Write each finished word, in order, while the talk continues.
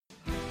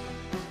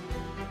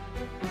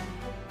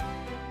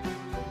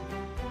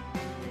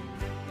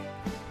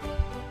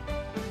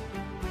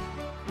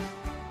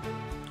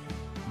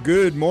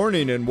Good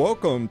morning and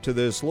welcome to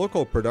this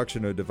local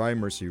production of Divine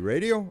Mercy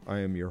Radio. I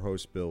am your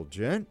host, Bill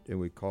Gent, and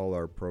we call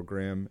our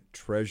program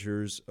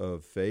Treasures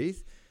of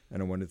Faith.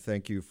 And I want to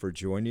thank you for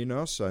joining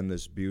us on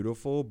this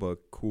beautiful but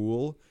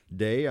cool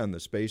day on the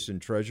Space and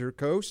Treasure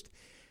Coast.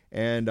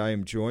 And I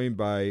am joined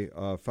by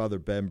Father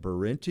Ben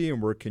Berinti,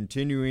 and we're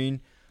continuing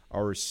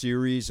our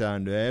series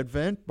on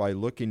Advent by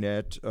looking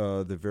at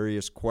the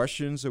various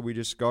questions that we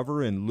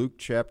discover in Luke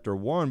chapter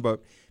 1.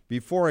 But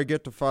before I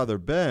get to Father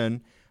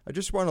Ben, I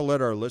just want to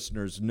let our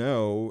listeners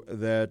know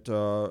that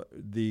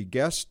the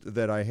guest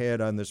that I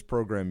had on this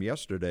program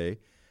yesterday,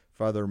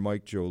 Father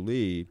Mike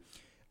Jolie,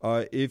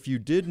 if you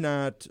did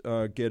not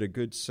get a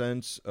good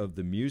sense of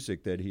the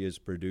music that he has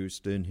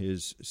produced in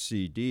his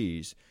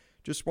CDs,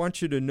 just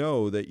want you to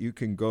know that you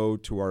can go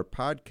to our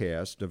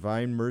podcast,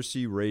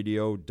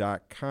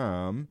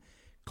 divinemercyradio.com,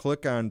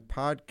 click on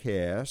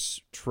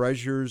Podcasts,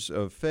 Treasures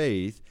of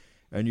Faith,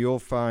 and you'll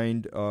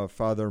find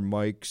Father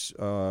Mike's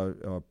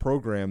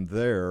program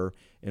there.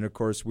 And, of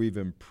course, we've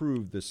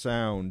improved the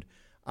sound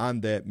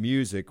on that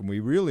music, and we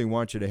really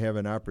want you to have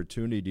an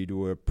opportunity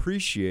to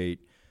appreciate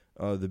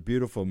the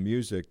beautiful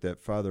music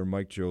that Father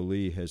Mike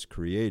Jolie has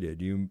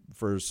created.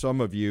 For some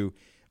of you,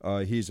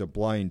 he's a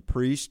blind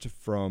priest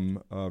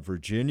from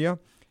Virginia,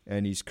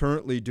 and he's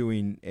currently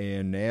doing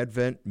an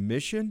Advent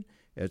mission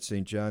at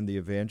St. John the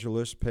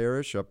Evangelist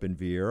Parish up in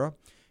Vieira.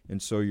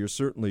 And so you're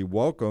certainly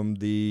welcome.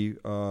 The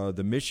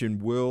mission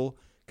will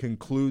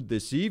conclude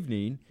this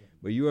evening,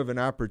 but you have an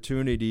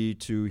opportunity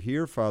to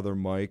hear Father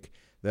Mike.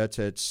 That's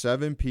at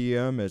 7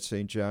 p.m. at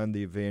St. John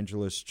the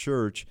Evangelist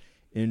Church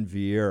in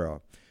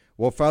Vieira.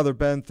 Well, Father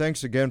Ben,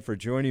 thanks again for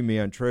joining me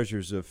on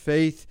Treasures of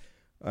Faith.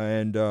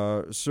 And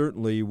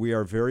certainly we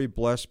are very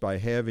blessed by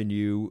having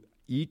you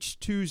each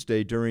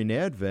Tuesday during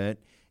Advent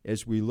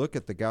as we look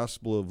at the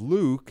Gospel of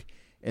Luke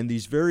and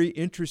these very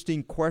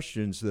interesting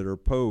questions that are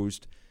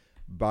posed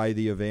by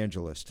the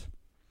evangelist.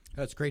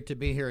 It's great to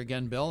be here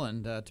again, Bill,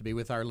 and to be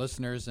with our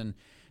listeners and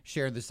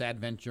share this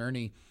Advent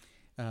journey.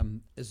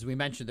 As we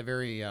mentioned, the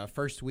very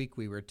first week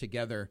we were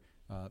together,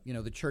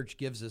 the church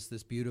gives us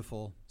this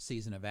beautiful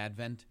season of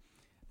Advent.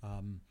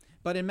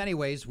 But in many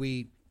ways,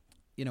 we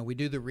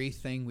do the wreath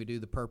thing, we do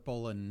the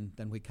purple, and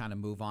then we kind of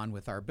move on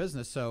with our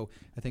business. So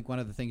I think one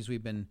of the things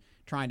we've been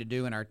trying to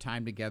do in our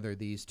time together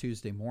these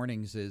Tuesday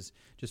mornings is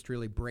just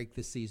really break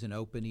the season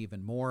open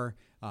even more.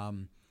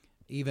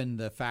 Even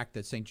the fact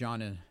that St.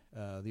 John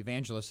the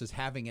Evangelist is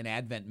having an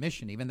Advent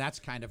mission, even that's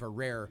kind of a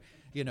rare,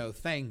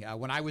 thing.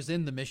 When I was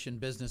in the mission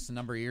business a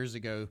number of years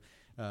ago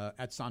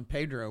at San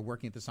Pedro,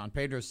 working at the San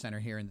Pedro Center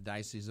here in the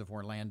Diocese of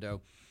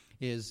Orlando,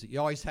 is you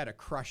always had a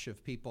crush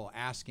of people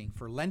asking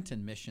for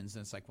Lenten missions.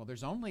 And it's like, well,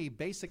 there's only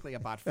basically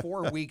about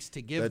 4 weeks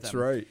to give them. That's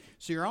right.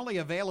 So you're only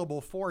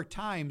available 4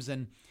 times.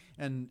 And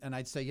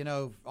I'd say,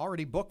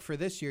 already booked for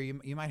this year,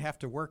 you might have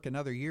to work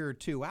another year or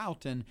 2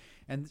 out. And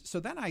so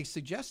then I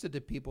suggested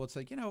to people, it's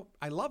like,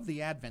 I love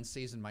the Advent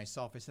season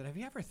myself. I said, have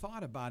you ever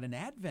thought about an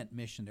Advent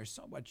mission? There's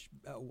so much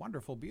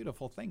wonderful,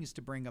 beautiful things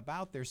to bring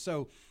about there.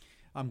 So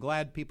I'm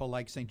glad people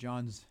like St.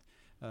 John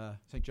the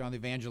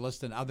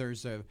Evangelist and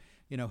others have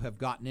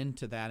gotten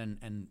into that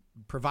and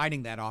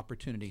providing that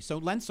opportunity. So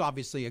Lent's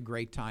obviously a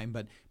great time,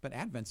 but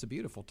Advent's a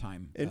beautiful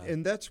time.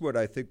 And that's what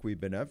I think we've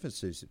been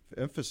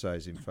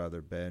emphasizing,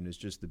 Father Ben, is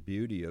just the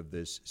beauty of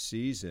this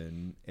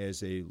season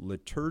as a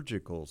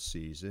liturgical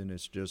season.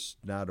 It's just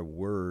not a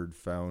word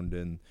found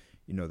in,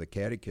 the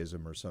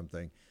catechism or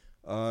something.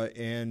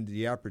 And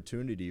the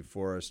opportunity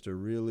for us to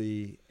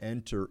really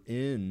enter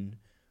in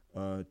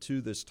to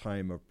this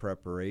time of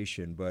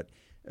preparation. But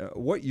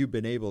what you've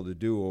been able to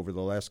do over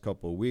the last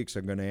couple of weeks,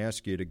 I'm going to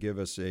ask you to give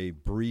us a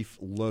brief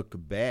look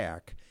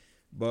back.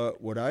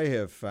 But what I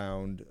have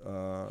found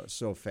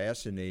so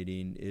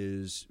fascinating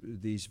is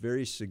these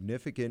very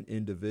significant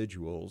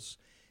individuals.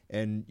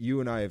 And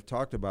you and I have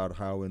talked about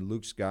how in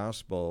Luke's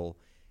gospel,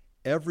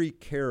 every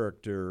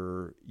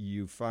character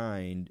you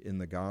find in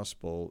the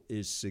gospel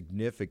is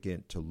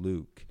significant to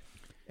Luke.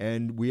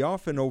 And we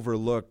often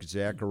overlook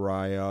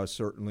Zechariah.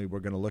 Certainly, we're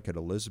going to look at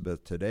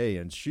Elizabeth today,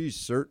 and she's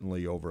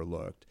certainly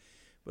overlooked.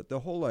 But the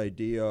whole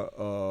idea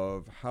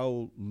of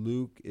how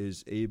Luke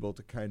is able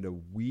to kind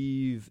of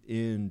weave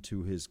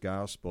into his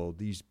gospel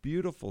these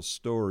beautiful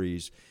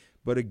stories,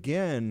 but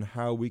again,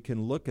 how we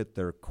can look at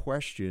their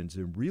questions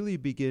and really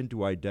begin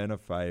to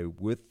identify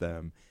with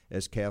them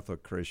as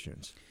Catholic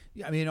Christians.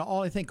 Yeah, I mean,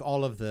 I think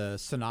all of the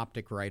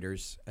synoptic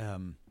writers,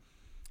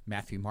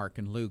 Matthew, Mark,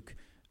 and Luke,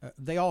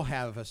 they all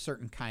have a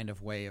certain kind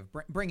of way of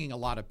bringing a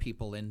lot of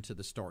people into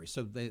the story.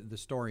 So the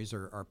stories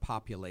are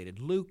populated.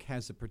 Luke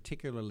has a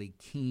particularly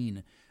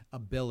keen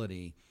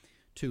ability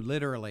to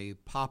literally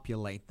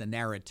populate the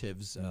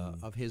narratives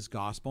of his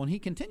gospel. And he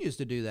continues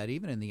to do that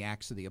even in the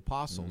Acts of the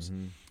Apostles.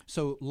 Mm-hmm.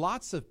 So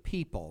lots of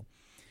people,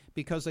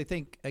 because I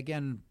think,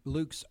 again,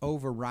 Luke's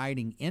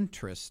overriding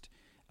interest,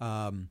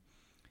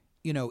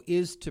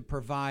 is to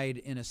provide,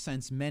 in a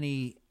sense,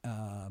 many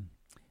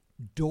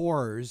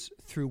doors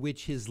through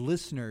which his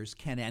listeners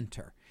can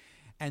enter.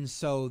 And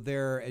so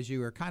there, as you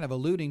were kind of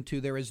alluding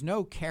to, there is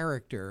no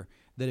character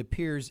that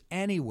appears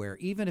anywhere,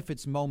 even if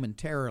it's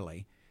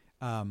momentarily.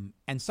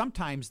 And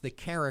sometimes the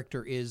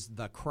character is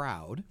the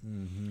crowd,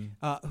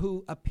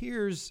 who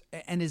appears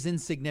and is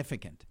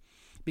insignificant.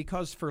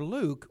 Because for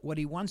Luke, what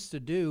he wants to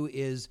do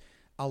is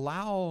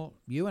allow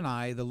you and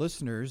I, the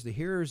listeners, the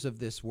hearers of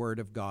this word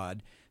of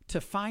God, to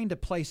find a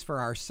place for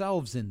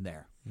ourselves in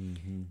there.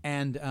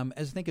 And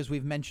as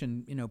we've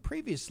mentioned,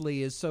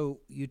 previously, is so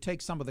you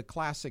take some of the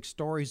classic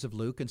stories of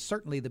Luke, and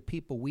certainly the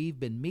people we've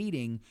been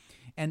meeting,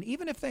 and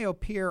even if they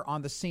appear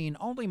on the scene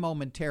only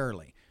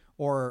momentarily,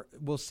 or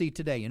we'll see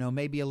today,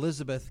 maybe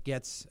Elizabeth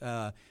gets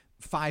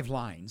 5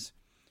 lines.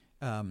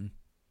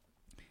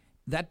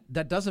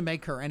 That doesn't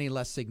make her any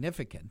less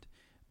significant,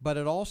 but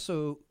it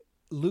also,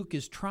 Luke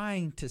is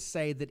trying to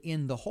say that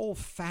in the whole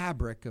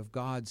fabric of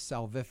God's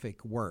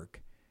salvific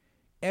work,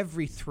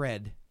 every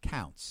thread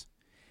counts.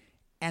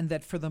 And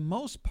that for the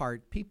most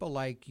part, people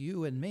like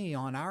you and me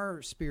on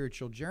our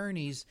spiritual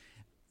journeys,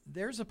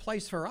 there's a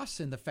place for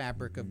us in the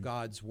fabric of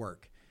God's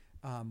work.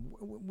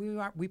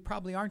 We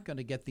probably aren't going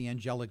to get the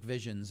angelic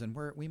visions, and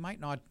we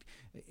might not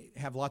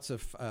have lots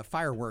of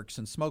fireworks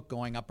and smoke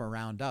going up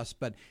around us,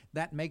 but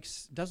that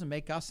doesn't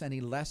make us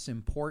any less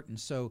important.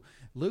 So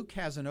Luke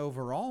has an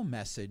overall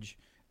message,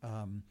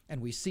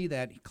 and we see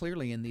that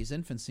clearly in these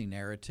infancy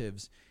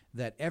narratives,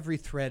 that every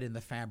thread in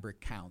the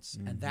fabric counts.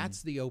 And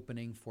that's the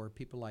opening for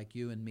people like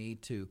you and me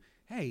to,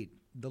 hey,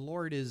 the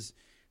Lord is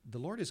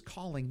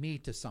calling me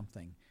to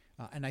something.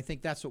 And I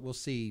think that's what we'll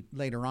see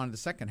later on in the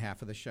second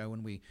half of the show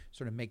when we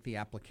sort of make the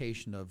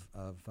application of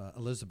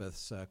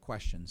Elizabeth's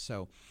question.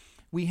 So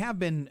we have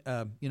been,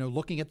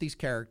 looking at these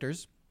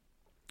characters.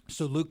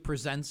 So Luke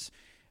presents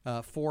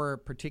 4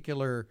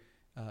 particular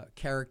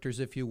characters,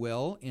 if you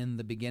will, in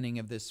the beginning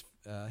of this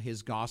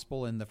his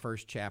gospel in the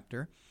first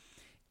chapter.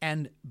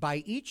 And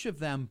by each of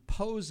them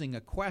posing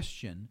a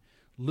question,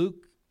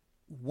 Luke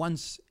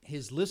wants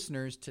his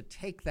listeners to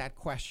take that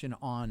question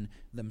on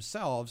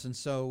themselves. And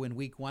so in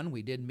week 1,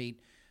 we did meet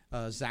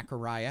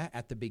Zechariah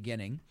at the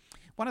beginning.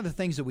 One of the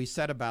things that we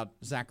said about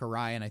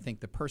Zechariah, and I think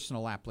the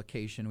personal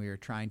application we are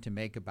trying to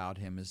make about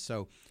him, is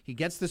so he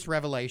gets this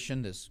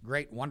revelation, this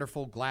great,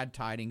 wonderful, glad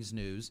tidings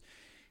news.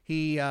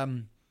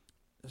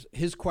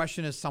 His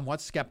question is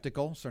somewhat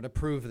skeptical, sort of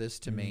prove this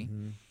to me.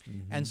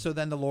 And so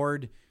then the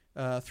Lord,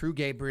 through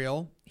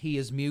Gabriel, he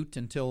is mute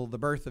until the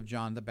birth of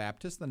John the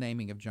Baptist, the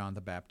naming of John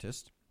the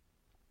Baptist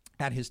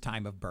at his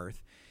time of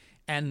birth.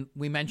 And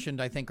we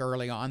mentioned, I think,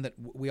 early on that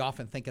we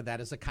often think of that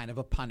as a kind of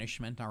a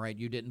punishment. All right,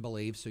 you didn't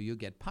believe, so you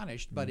get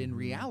punished. But in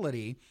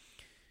reality,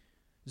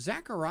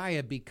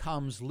 Zechariah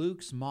becomes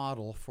Luke's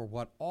model for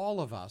what all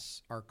of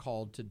us are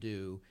called to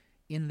do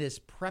in this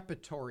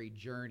preparatory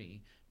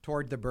journey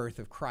toward the birth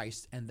of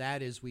Christ. And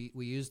that is, we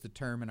used the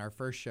term in our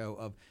first show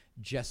of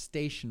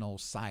gestational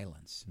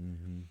silence.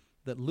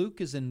 That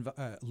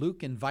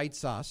Luke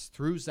invites us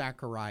through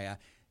Zechariah.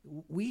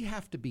 We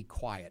have to be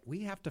quiet.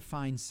 We have to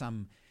find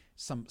some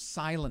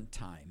silent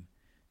time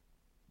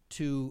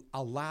to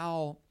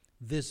allow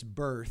this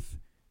birth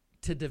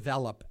to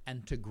develop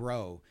and to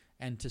grow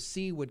and to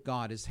see what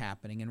God is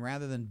happening. And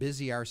rather than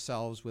busy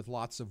ourselves with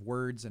lots of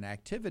words and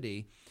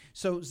activity,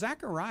 so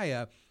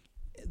Zechariah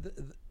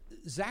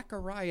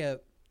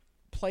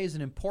plays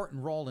an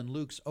important role in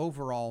Luke's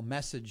overall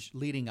message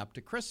leading up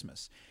to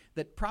Christmas.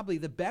 That probably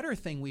the better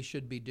thing we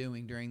should be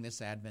doing during this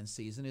Advent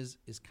season is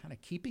kind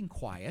of keeping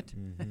quiet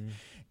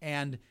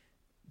and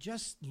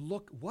just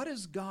look, what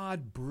is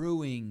God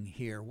brewing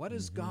here? What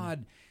is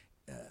God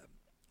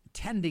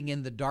tending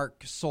in the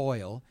dark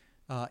soil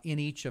in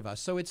each of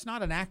us? So it's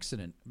not an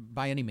accident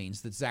by any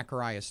means that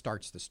Zechariah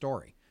starts the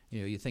story.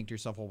 You think to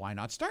yourself, well, why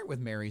not start with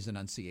Mary's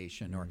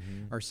Annunciation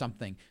or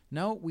something?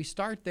 No, we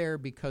start there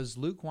because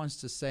Luke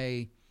wants to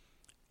say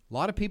a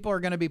lot of people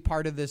are going to be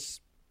part of this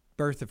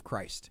birth of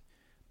Christ.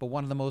 But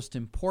one of the most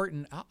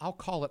important, I'll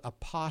call it a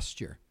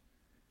posture,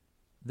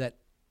 that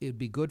it'd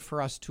be good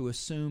for us to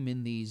assume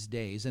in these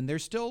days. And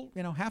there's still,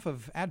 half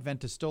of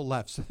Advent is still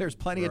left, so there's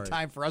plenty of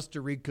time for us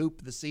to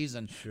recoup the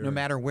season, no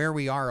matter where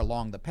we are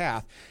along the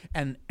path.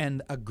 And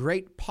a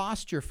great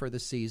posture for the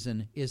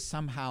season is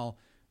somehow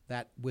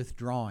that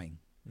withdrawing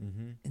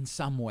in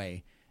some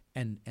way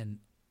and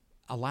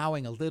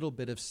allowing a little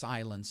bit of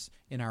silence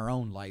in our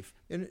own life.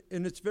 And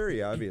it's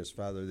very obvious,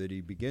 Father, that he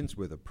begins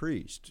with a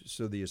priest.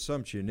 So the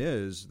assumption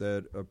is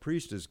that a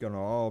priest is going to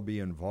all be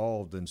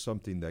involved in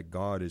something that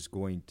God is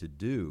going to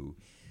do.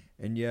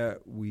 And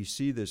yet we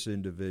see this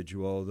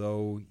individual,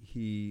 though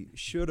he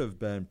should have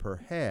been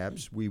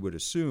perhaps, we would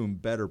assume,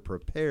 better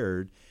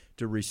prepared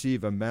to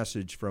receive a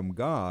message from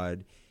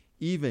God,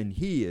 even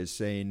he is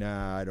saying,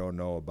 nah, I don't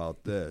know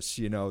about this.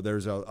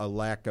 There's a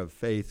lack of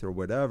faith or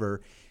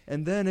whatever.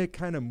 And then it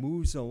kind of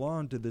moves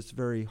along to this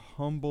very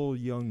humble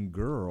young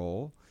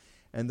girl.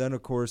 And then,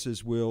 of course,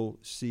 as we'll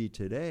see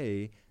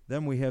today,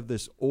 then we have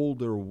this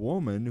older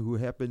woman who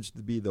happens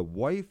to be the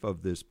wife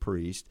of this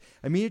priest.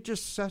 I mean, it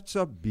just sets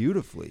up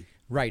beautifully.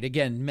 Right.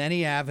 Again,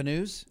 many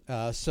avenues.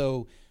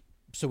 So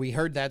we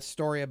heard that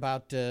story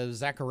about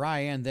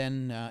Zechariah, and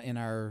then in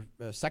our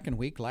second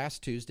week,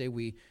 last Tuesday,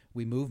 we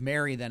move.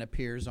 Mary then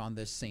appears on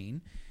this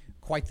scene.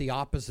 quite the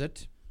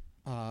opposite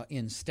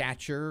in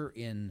stature,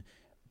 in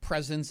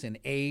presence, in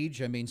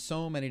age. I mean,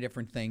 so many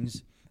different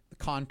things,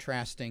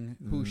 contrasting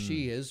who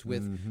she is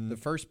with the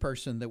first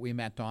person that we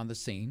met on the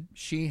scene.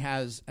 She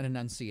has an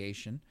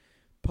enunciation,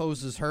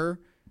 poses her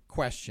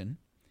question,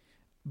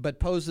 but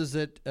poses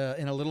it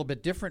in a little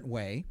bit different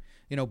way.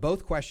 You know,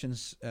 both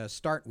questions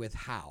start with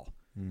how.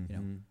 You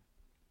know,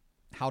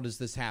 how does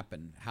this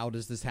happen? How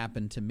does this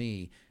happen to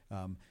me?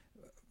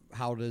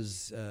 How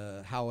is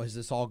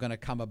this all going to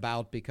come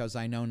about? Because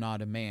I know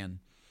not a man.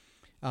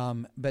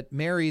 But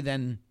Mary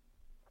then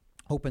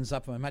opens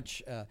up a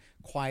much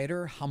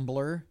quieter,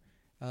 humbler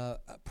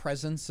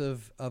presence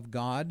of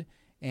God,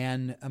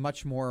 and a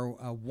much more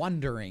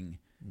wondering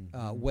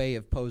way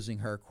of posing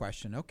her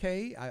question.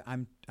 Okay,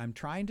 I'm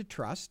trying to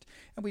trust,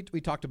 and we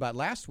talked about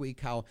last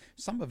week how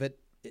some of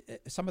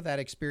that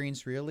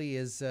experience really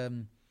is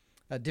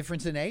a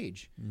difference in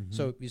age.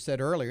 So you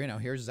said earlier, you know,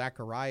 here's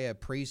Zechariah, a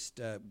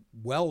priest,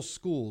 well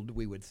schooled,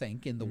 we would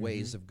think, in the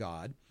ways of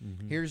God.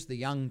 Here's the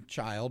young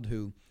child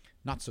who,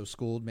 not so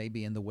schooled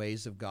maybe in the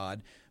ways of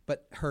God,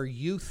 but her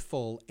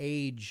youthful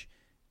age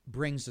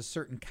brings a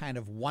certain kind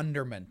of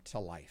wonderment to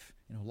life.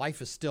 You know,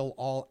 life is still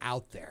all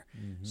out there.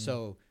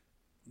 So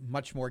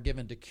much more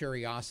given to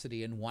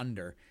curiosity and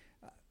wonder.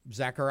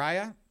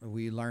 Zechariah,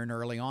 we learn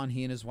early on,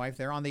 he and his wife,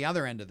 they're on the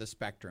other end of the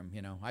spectrum.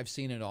 You know, I've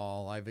seen it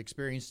all. I've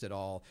experienced it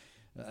all.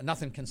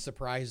 Nothing can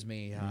surprise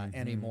me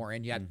anymore,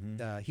 and yet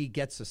he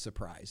gets a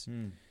surprise.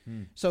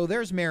 So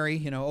there's Mary,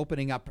 you know,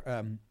 opening up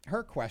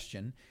her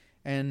question,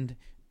 and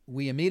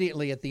we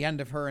immediately, at the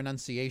end of her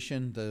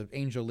enunciation, the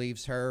angel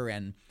leaves her,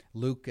 and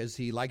Luke, as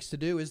he likes to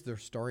do, is the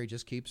story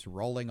just keeps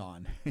rolling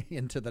on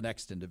into the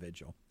next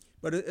individual.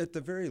 But at the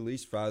very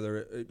least,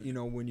 Father, you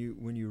know, when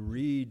you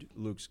read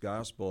Luke's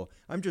gospel,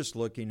 I'm just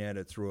looking at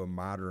it through a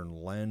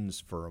modern lens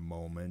for a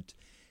moment.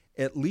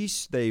 At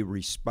least they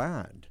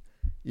respond,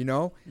 you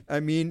know?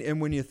 I mean,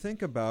 and when you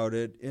think about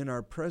it, in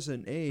our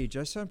present age,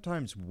 I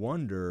sometimes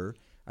wonder,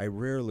 I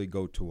rarely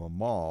go to a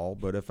mall,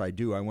 but if I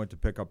do, I went to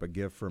pick up a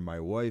gift for my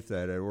wife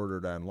that I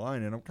ordered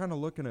online, and I'm kind of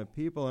looking at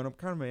people, and I'm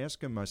kind of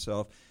asking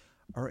myself,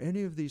 are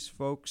any of these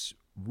folks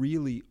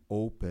really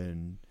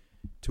open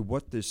to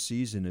what this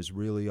season is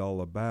really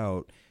all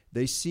about?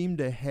 They seem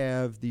to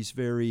have these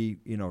very,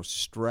 you know,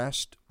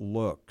 stressed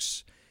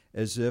looks,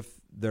 as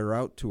if they're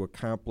out to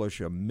accomplish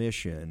a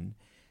mission.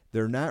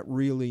 They're not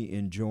really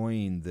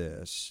enjoying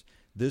this.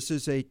 This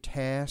is a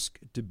task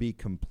to be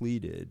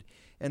completed.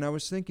 And I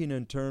was thinking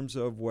in terms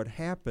of what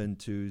happened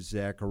to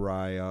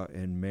Zechariah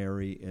and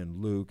Mary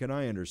and Luke, and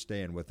I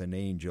understand with an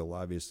angel,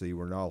 obviously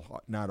we're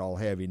not all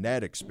having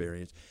that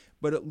experience,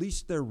 but at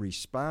least they're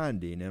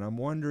responding. And I'm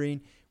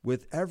wondering,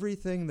 with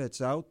everything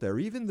that's out there,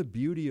 even the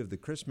beauty of the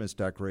Christmas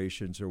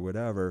decorations or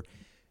whatever,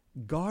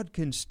 God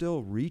can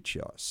still reach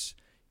us.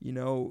 You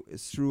know,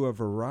 through a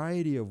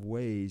variety of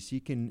ways.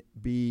 He can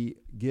be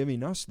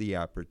giving us the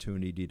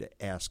opportunity to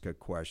ask a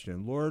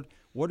question. Lord,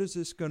 what is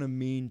this going to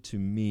mean to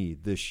me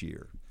this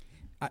year?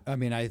 I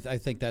mean, I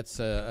think that's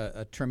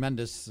a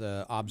tremendous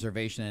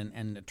observation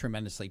and a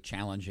tremendously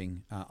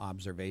challenging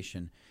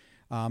observation.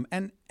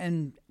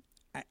 And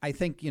I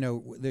think, you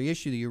know, the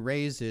issue that you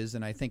raise is,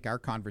 and I think our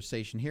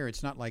conversation here,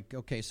 it's not like,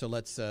 okay, so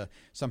let's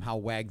somehow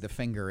wag the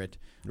finger at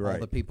all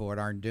the people that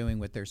aren't doing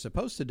what they're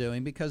supposed to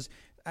doing, because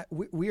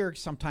we are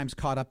sometimes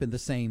caught up in the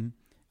same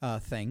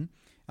thing.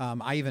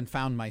 I even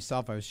found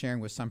myself, I was sharing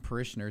with some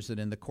parishioners that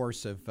in the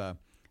course of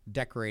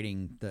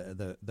decorating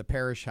the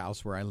parish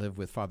house where I live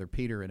with Father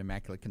Peter at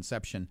Immaculate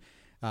Conception,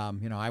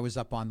 you know, I was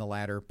up on the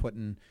ladder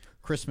putting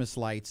Christmas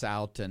lights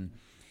out, and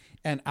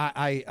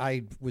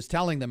I was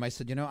telling them, I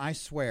said, you know, I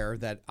swear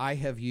that I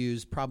have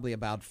used probably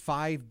about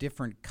 5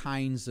 different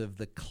kinds of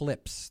the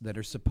clips that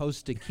are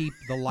supposed to keep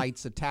the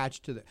lights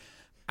attached to the...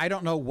 I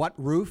don't know what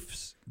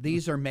roofs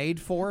these are made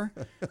for.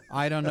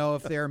 I don't know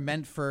if they're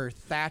meant for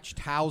thatched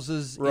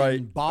houses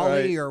in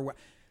Bali or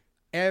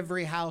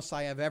every house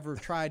I have ever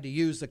tried to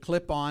use a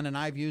clip on, and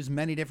I've used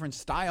many different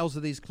styles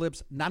of these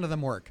clips. None of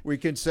them work. We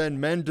can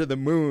send men to the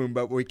moon,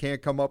 but we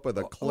can't come up with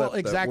a clip well,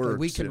 exactly. that works.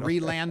 We can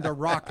re-land a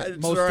rocket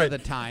most right. of the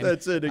time.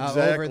 That's it,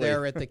 exactly. Over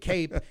there at the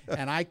Cape,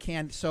 and I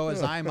can't. So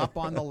as I'm up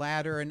on the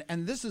ladder,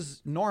 and this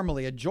is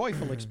normally a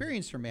joyful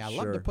experience for me. I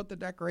love to put the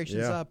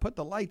decorations up, put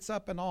the lights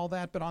up and all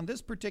that, but on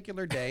this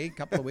particular day, a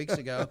couple of weeks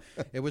ago,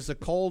 it was a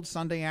cold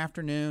Sunday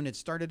afternoon. It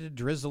started to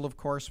drizzle, of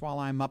course, while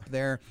I'm up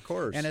there. Of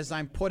course. And as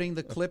I'm putting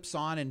the clips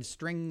on and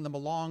stringing them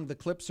along, the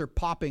clips are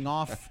popping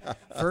off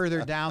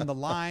further down the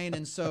line.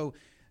 And so,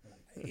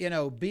 you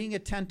know, being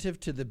attentive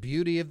to the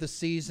beauty of the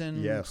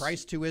season,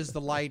 Christ who is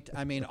the light,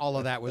 I mean, all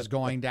of that was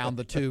going down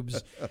the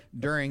tubes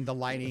during the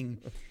lighting.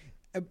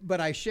 But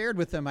I shared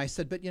with them, I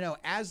said, but, you know,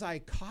 as I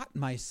caught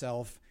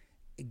myself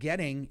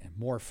getting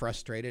more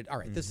frustrated, all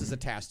right, this is a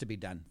task to be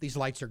done. These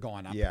lights are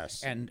going up.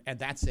 Yes. And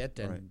that's it.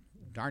 And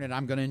darn it,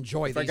 I'm going to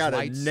enjoy if these I gotta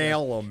lights.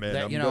 Nail them in.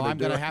 I'm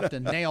going to have to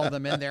nail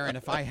them in there. And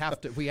if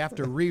we have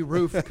to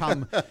re-roof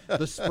come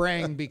the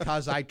spring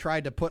because I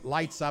tried to put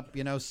lights up,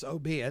 you know, so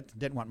be it.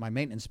 Didn't want my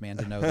maintenance man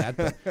to know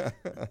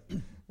that.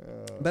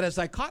 But as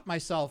I caught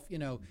myself, you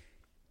know,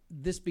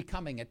 this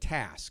becoming a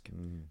task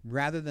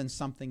rather than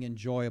something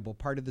enjoyable,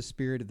 part of the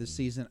spirit of the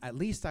season, at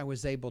least I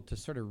was able to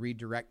sort of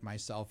redirect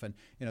myself. And,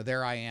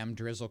 there I am,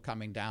 drizzle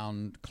coming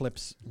down,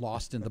 clips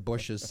lost in the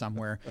bushes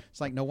somewhere. It's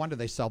like, no wonder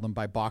they sell them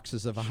by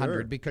boxes of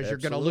 100 because you're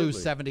going to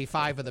lose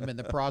 75 of them in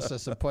the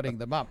process of putting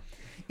them up.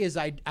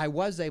 I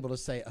was able to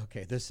say,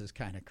 okay, this is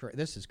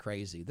this is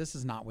crazy. This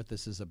is not what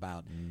this is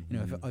about.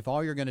 If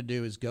all you're going to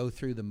do is go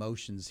through the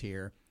motions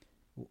here,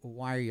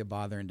 why are you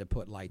bothering to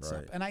put lights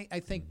up? And I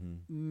think,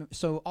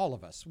 so all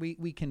of us,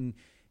 we can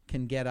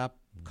get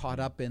caught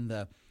up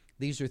in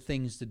these are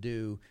things to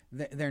do.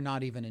 They're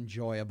not even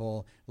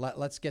enjoyable.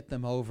 Let's get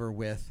them over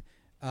with.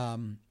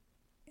 And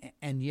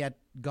yet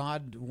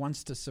God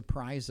wants to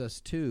surprise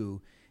us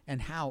too. And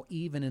how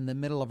even in the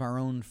middle of our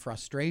own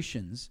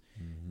frustrations,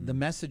 the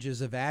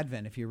messages of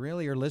Advent, if you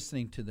really are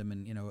listening to them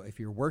and, if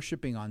you're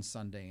worshiping on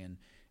Sunday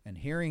and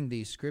hearing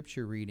these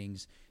scripture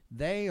readings,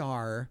 they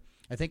are...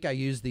 I think I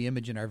used the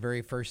image in our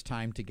very first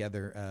time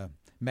together. Sister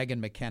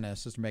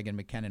Megan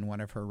McKenna, in one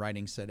of her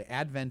writings said,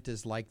 Advent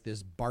is like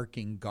this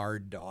barking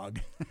guard dog.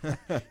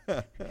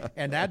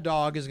 And that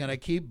dog is going to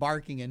keep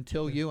barking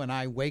until you and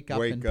I wake up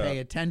and pay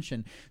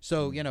attention.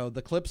 So,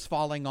 the clips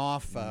falling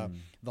off,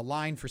 the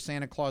line for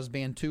Santa Claus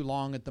being too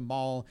long at the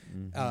mall,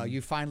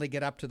 you finally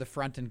get up to the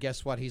front and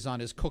guess what? He's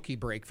on his cookie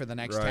break for the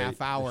next half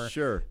hour.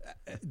 Sure.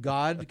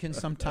 God can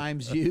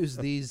sometimes use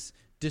these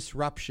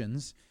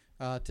disruptions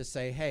to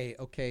say, hey,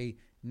 okay,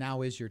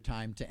 now is your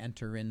time to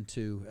enter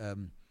into,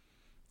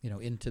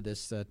 into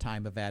this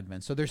time of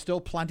Advent. So there's still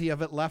plenty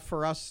of it left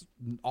for us.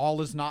 All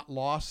is not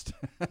lost.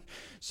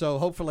 So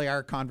hopefully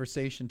our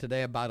conversation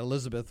today about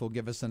Elizabeth will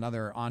give us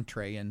another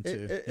entree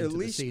into at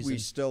least the season. We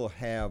still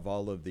have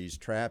all of these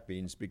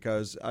trappings,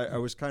 because I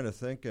was kind of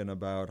thinking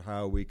about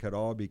how we could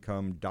all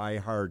become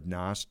diehard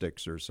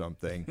Gnostics or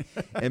something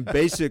and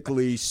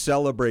basically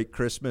celebrate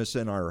Christmas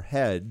in our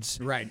heads,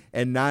 right,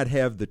 and not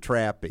have the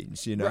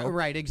trappings,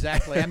 Right,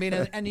 exactly. I mean,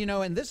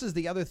 and this is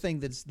the other thing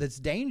that's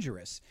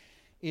dangerous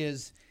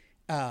is,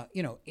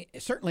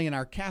 certainly in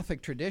our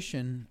Catholic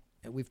tradition,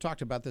 we've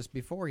talked about this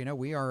before,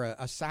 we are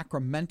a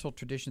sacramental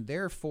tradition.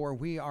 Therefore,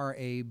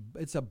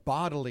 it's a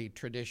bodily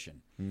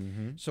tradition.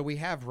 So we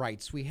have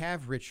rites, we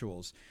have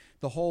rituals.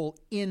 The whole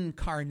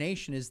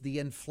incarnation is the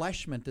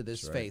enfleshment of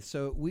this faith.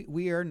 So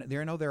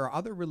there are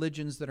other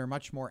religions that are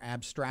much more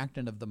abstract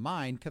and of the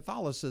mind.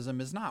 Catholicism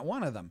is not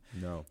one of them.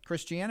 No.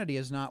 Christianity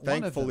is not one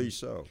of them. Thankfully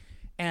so.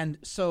 And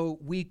so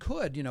we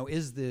could,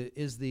 is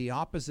the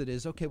opposite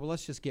is, okay, well,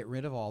 let's just get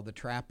rid of all the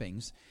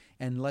trappings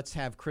and let's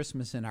have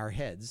Christmas in our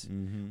heads.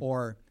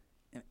 Or,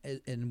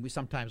 and we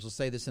sometimes will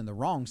say this in the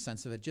wrong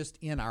sense of it, just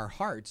in our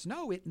hearts.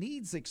 No, it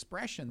needs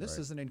expression. This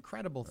is an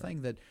incredible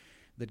thing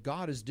that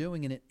God is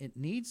doing, and it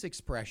needs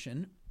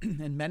expression.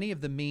 And many of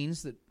the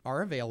means that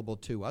are available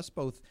to us,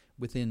 both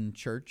within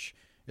church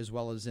as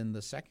well as in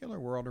the secular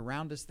world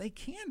around us, they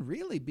can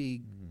really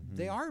be,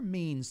 they are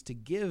means to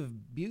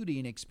give beauty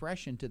and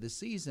expression to the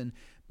season,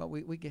 but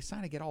we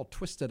kind of get all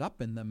twisted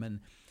up in them.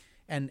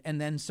 And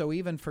then so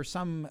even for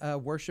some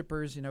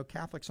worshipers,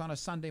 Catholics on a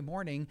Sunday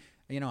morning,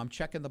 I'm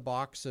checking the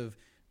box of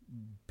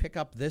pick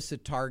up this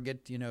at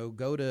Target,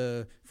 go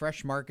to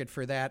Fresh Market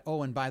for that.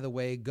 Oh, and by the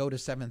way, go to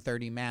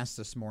 7:30 Mass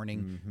this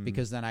morning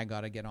because then I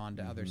got to get on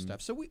to other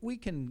stuff. So we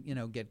can,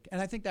 get,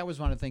 and I think that was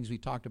one of the things we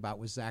talked about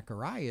with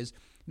Zechariah is,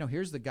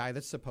 here's the guy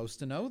that's supposed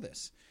to know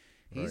this.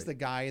 He's the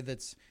guy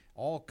that's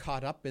all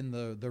caught up in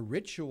the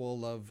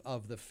ritual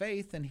of the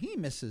faith, and he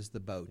misses the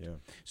boat. Yeah.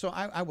 So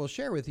I will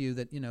share with you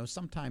that,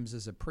 sometimes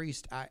as a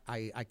priest,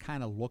 I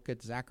kind of look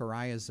at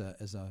Zechariah as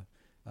a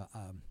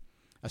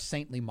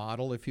saintly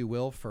model, if you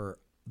will, for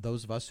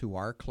those of us who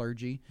are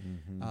clergy,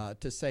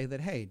 to say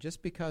that, hey,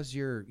 just because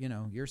you're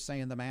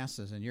saying the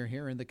masses and you're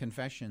hearing the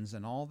confessions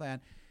and all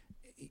that,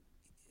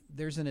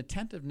 there's an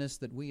attentiveness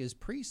that we as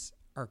priests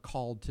are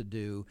called to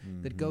do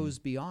that goes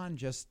beyond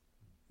just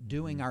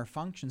doing our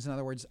functions. In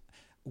other words,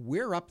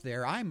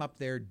 I'm up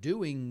there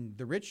doing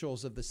the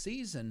rituals of the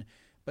season,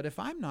 but if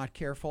I'm not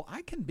careful,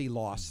 I can be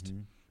lost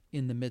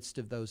in the midst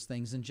of those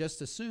things and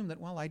just assume that,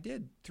 well, I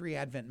did 3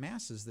 Advent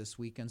Masses this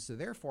weekend, so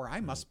therefore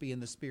I must be in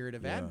the spirit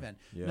of Advent.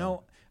 Yeah.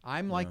 No,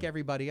 I'm like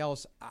everybody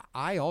else.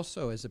 I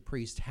also, as a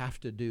priest, have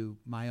to do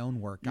my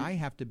own work. I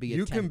have to be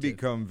attentive. You can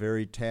become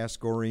very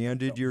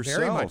task-oriented yourself,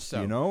 very much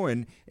so.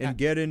 And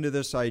get into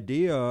this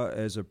idea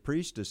as a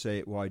priest to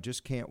say, well, I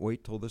just can't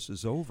wait till this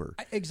is over.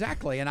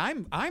 Exactly, and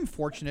I'm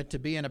fortunate to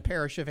be in a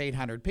parish of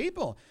 800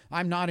 people.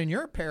 I'm not in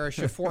your parish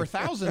of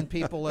 4,000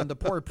 people and the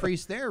poor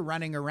priest there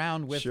running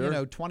around with,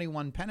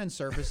 21 penance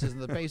services in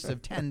the space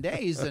of 10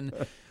 days. And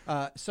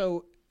I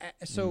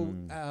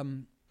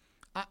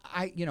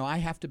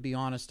have to be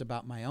honest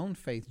about my own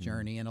faith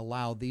journey and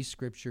allow these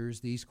scriptures,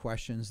 these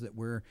questions that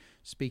we're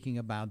speaking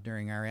about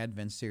during our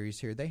Advent series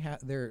here,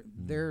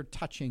 they're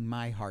touching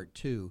my heart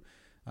too,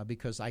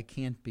 because I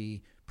can't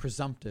be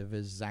presumptive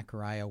as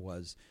Zechariah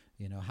was.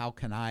 How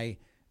can I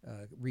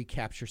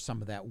recapture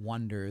some of that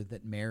wonder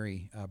that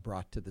Mary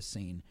brought to the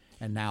scene,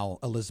 and now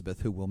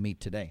Elizabeth, who we'll meet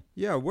today.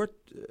 Yeah,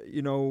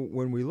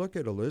 when we look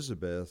at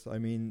Elizabeth, I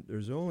mean,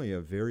 there's only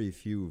a very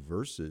few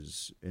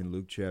verses in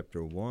Luke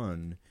chapter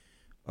 1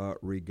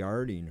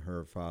 regarding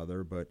her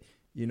father, but,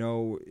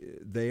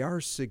 they are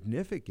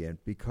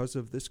significant because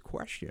of this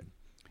question.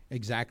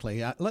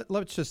 Exactly.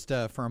 Let's just,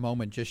 for a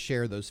moment, just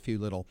share those few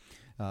little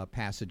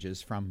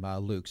passages from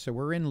Luke. So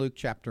we're in Luke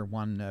chapter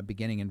 1,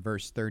 beginning in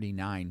verse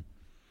 39.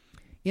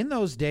 In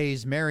those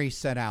days Mary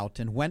set out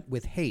and went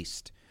with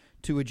haste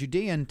to a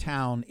Judean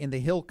town in the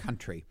hill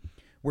country,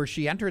 where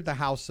she entered the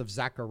house of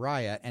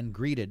Zechariah and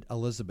greeted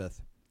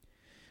Elizabeth.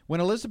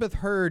 When Elizabeth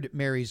heard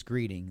Mary's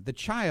greeting, the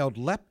child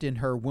leapt in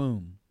her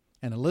womb,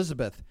 and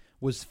Elizabeth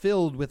was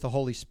filled with the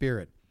Holy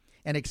Spirit,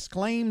 and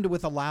exclaimed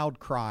with a loud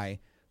cry,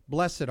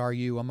 "Blessed are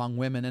you among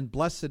women, and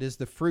blessed is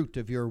the fruit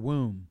of your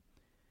womb.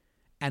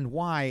 And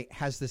why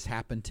has this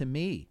happened to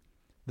me,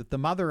 that the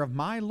mother of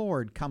my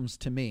Lord comes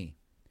to me?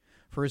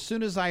 For as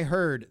soon as I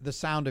heard the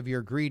sound of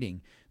your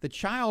greeting, the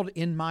child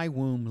in my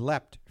womb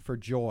leapt for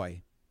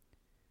joy.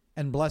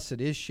 And blessed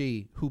is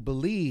she who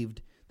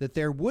believed that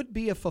there would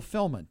be a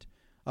fulfillment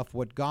of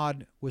what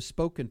God was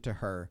spoken to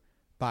her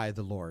by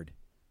the Lord."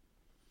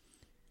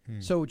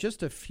 So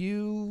just a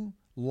few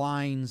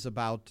lines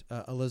about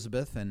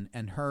Elizabeth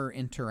and her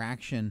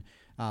interaction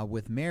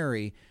with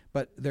Mary,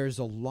 but there's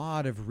a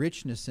lot of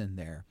richness in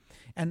there.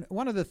 And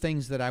one of the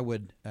things that I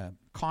would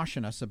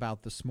caution us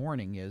about this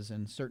morning is,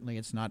 and certainly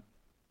it's not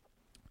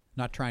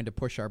trying to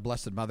push our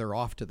Blessed Mother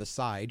off to the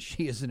side.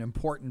 She is an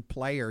important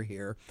player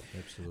here.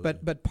 Absolutely.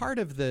 But part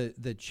of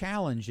the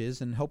challenge is,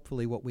 and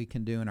hopefully what we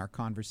can do in our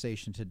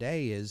conversation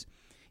today is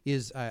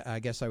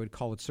I guess I would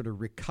call it sort of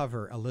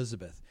recover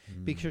Elizabeth,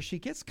 because she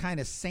gets kind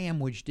of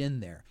sandwiched in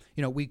there.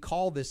 We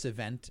call this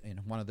event in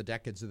one of the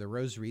decades of the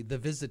Rosary the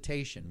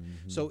Visitation.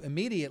 So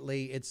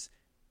immediately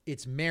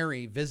it's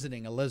Mary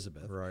visiting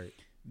Elizabeth. Right.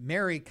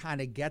 Mary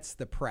kind of gets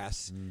the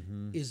press.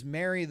 Is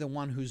Mary the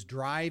one who's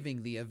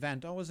driving the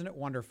event? Oh, isn't it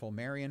wonderful?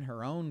 Mary, in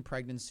her own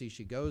pregnancy,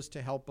 she goes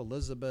to help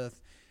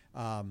Elizabeth.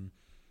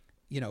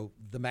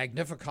 The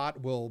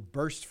Magnificat will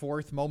burst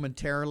forth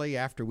momentarily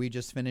after we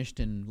just finished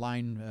in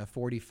line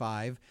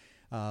 45.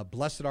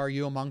 Blessed are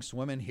you amongst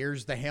women.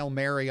 Here's the Hail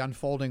Mary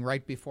unfolding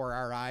right before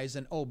our eyes.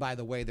 And, oh, by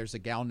the way, there's a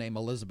gal named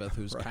Elizabeth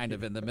who's kind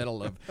of in the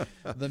middle of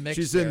the mix.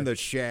 She's there. In the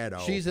shadow.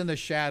 She's in the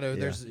shadow.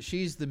 Yeah.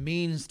 She's the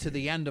means to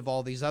the end of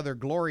all these other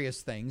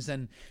glorious things.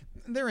 And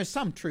there is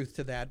some truth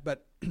to that.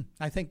 But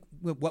I think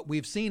what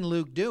we've seen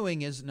Luke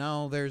doing is,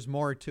 no, there's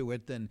more to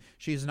it than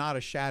she's not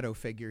a shadow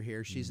figure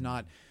here. She's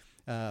not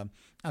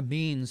a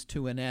means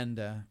to an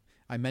end.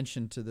 I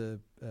mentioned to the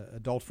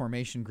adult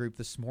formation group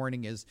this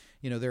morning is,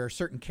 there are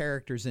certain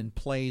characters in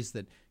plays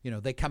that,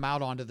 they come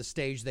out onto the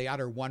stage, they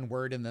utter one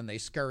word, and then they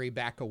scurry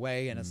back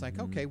away, and it's like,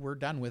 okay, we're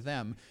done with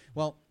them.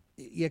 Well,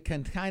 you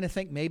can kind of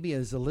think maybe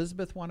is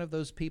Elizabeth one of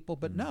those people,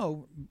 but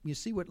no, you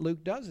see what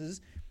Luke does is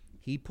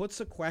he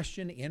puts a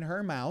question in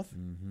her mouth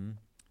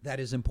that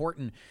is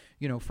important,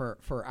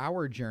 for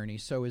our journey.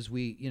 So as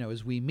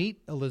we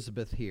meet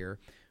Elizabeth here,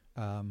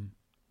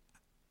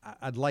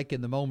 I'd like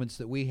in the moments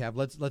that we have,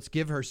 let's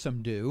give her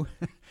some due.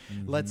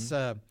 Let's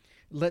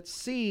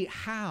see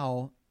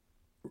how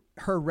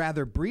her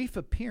rather brief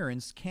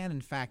appearance can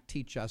in fact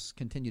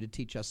continue to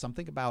teach us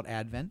something about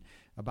Advent,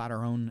 about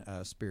our own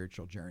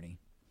spiritual journey.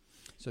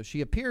 So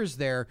she appears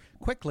there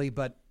quickly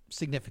but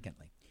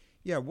significantly.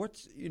 Yeah,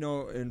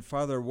 and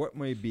Father, what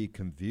may be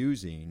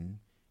confusing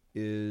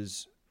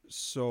is,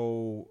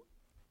 so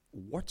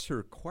what's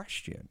her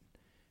question?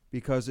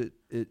 Because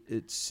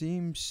it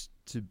seems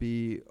to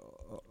be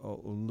a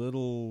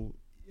little,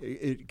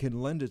 it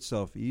can lend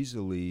itself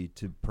easily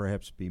to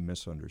perhaps be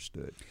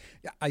misunderstood.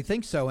 Yeah, I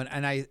think so,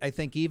 and I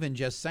think even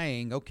just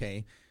saying,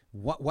 okay,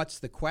 what's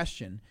the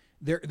question?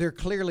 There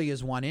clearly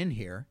is one in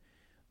here,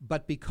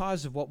 but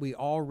because of what we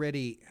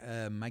already,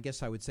 I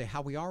guess I would say,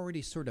 how we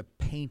already sort of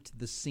paint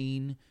the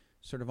scene,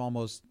 sort of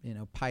almost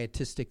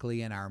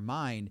pietistically in our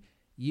mind,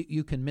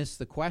 you can miss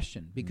the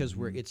question because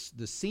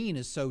the scene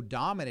is so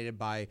dominated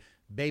by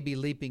baby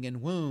leaping in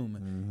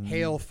womb,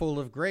 hail full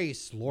of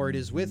grace, Lord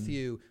is with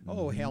you,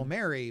 oh, Hail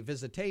Mary,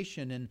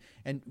 visitation,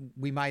 and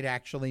we might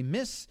actually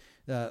miss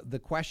the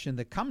question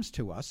that comes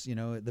to us,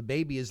 the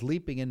baby is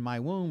leaping in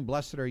my womb,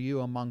 blessed are you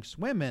amongst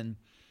women.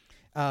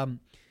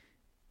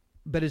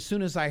 But as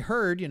soon as I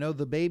heard,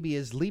 the baby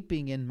is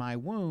leaping in my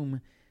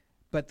womb,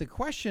 but the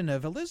question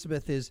of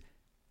Elizabeth is,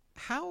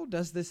 how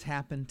does this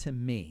happen to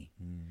me,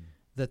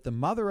 that the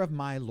mother of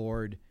my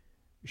Lord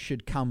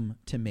should come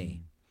to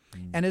me?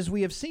 And as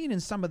we have seen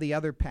in some of the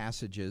other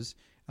passages,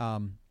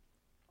 when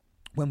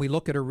we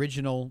look at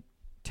original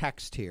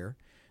text here,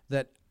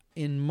 that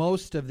in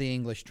most of the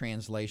English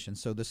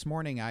translations, so this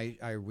morning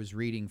I was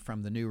reading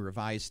from the New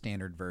Revised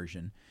Standard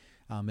Version.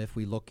 If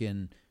we look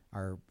in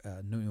our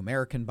New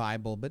American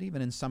Bible, but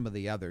even in some of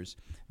the others,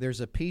 there's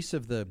a piece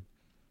of the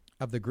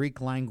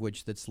Greek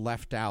language that's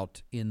left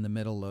out in the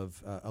middle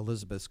of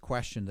Elizabeth's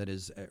question that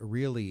is a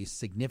really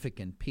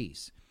significant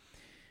piece.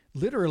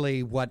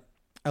 Literally what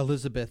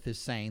Elizabeth is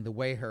saying, the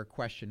way her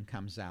question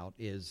comes out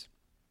is,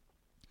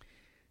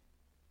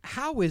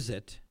 how is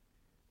it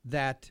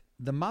that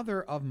the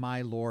mother of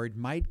my Lord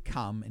might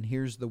come, and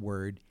here's the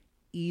word,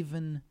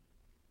 even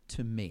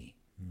to me?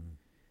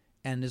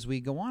 And as we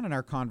go on in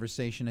our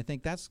conversation, I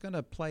think that's going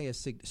to play a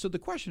so the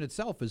question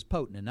itself is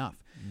potent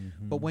enough.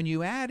 But when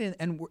you add in,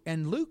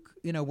 and Luke,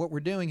 what we're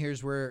doing here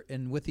is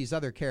and with these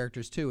other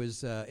characters too,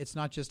 is it's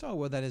not just, oh,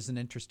 well, that is an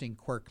interesting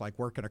quirk, like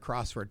working a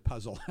crossword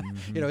puzzle.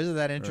 Isn't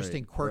that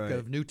interesting quirk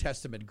of New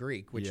Testament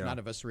Greek, which none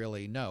of us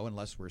really know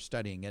unless we're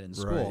studying it in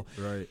school.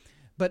 Right.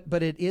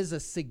 But it is a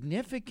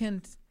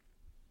significant,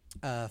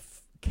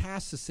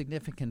 casts a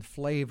significant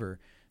flavor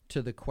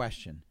to the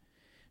question.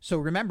 So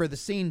remember, the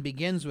scene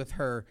begins with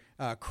her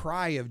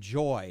cry of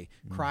joy,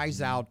 cries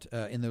out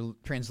in the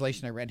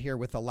translation I read here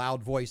with a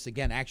loud voice.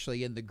 Again,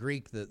 actually in the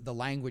Greek, the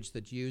language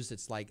that's used,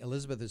 it's like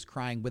Elizabeth is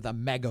crying with a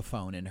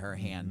megaphone in her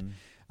hand.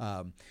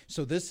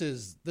 So this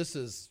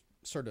is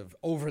sort of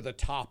over the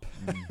top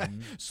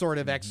sort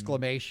of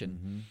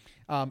exclamation.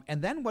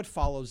 And then what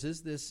follows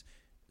is this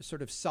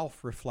sort of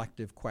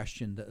self-reflective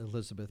question that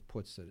Elizabeth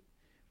puts it.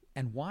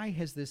 And why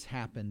has this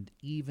happened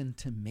even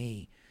to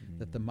me,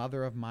 that the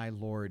mother of my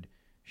Lord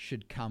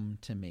should come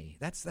to me?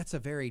 That's a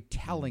very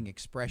telling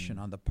expression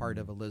on the part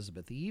of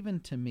Elizabeth, even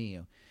to me.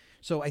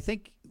 So I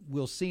think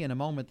we'll see in a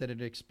moment that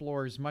it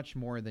explores much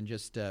more than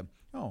just,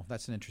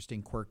 that's an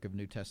interesting quirk of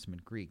New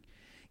Testament Greek.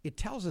 It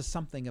tells us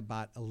something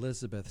about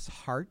Elizabeth's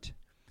heart.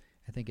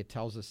 I think it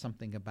tells us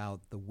something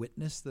about the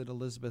witness that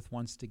Elizabeth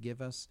wants to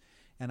give us.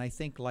 And I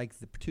think, like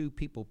the two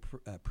people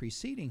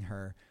preceding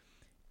her,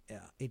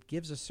 it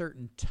gives a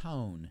certain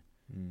tone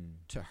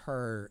to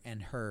her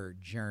and her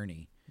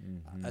journey.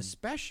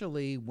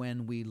 Especially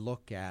when we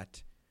look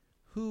at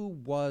who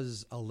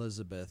was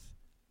Elizabeth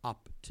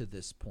up to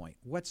this point.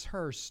 What's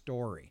her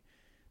story?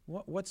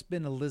 What's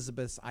been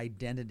Elizabeth's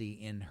identity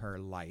in her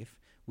life?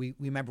 We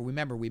remember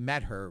we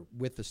met her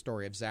with the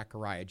story of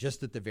Zechariah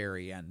just at the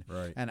very end.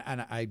 Right. And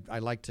I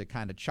like to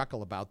kind of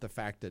chuckle about the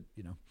fact that,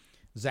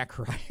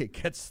 Zechariah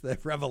gets the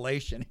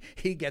revelation.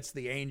 He gets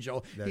the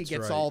angel. He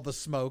gets all the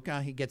smoke.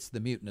 He gets the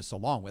muteness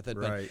along with it.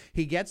 Right. But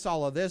he gets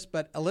all of this.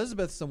 But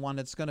Elizabeth's the one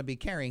that's going to be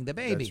carrying the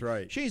baby. That's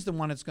right. She's the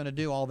one that's going to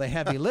do all the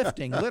heavy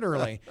lifting,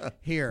 literally,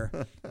 here.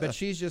 But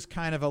she's just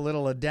kind of a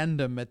little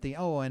addendum at the,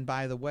 and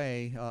by the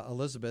way,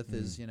 Elizabeth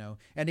is,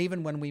 and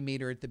even when we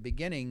meet her at the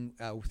beginning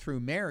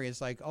through Mary,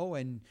 it's like,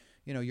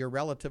 your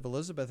relative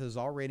Elizabeth is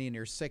already in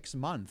her 6th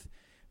month.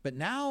 But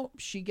now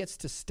she gets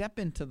to step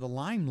into the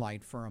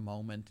limelight for a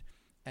moment,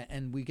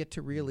 and we get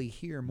to really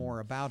hear more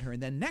about her.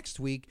 And then next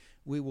week,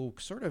 we will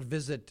sort of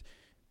visit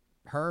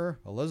her,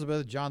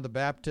 Elizabeth, John the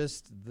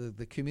Baptist,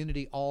 the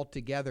community all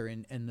together.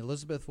 And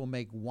Elizabeth will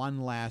make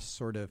one last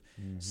sort of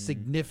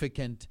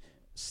significant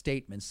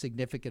statement,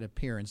 significant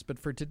appearance. But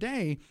for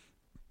today,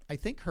 I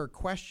think her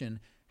question,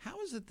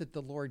 how is it that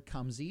the Lord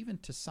comes even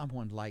to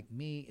someone like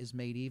me, is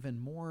made even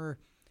more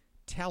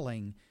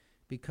telling,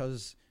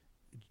 because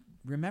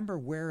remember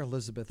where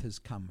Elizabeth has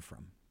come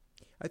from.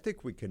 I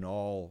think we can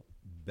all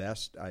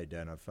best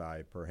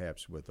identify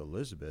perhaps with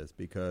Elizabeth,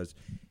 because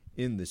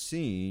in the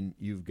scene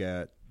you've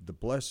got the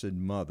Blessed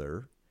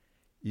Mother,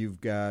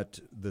 you've got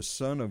the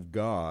Son of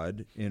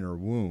God in her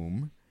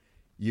womb,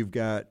 you've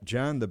got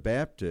John the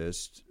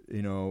Baptist,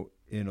 in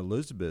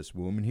Elizabeth's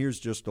womb, and here's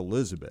just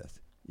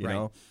Elizabeth, you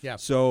know? Yeah.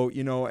 So,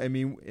 I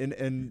mean,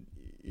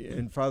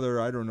 and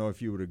Father, I don't know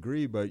if you would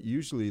agree, but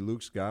usually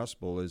Luke's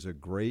gospel is a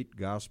great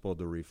gospel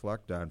to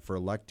reflect on for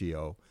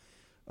Lectio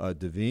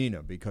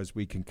Divina, because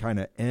we can kind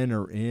of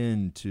enter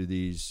into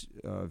these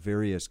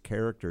various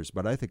characters.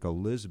 But I think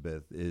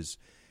Elizabeth is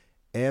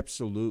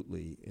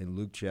absolutely, in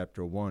Luke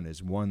chapter 1,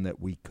 is one that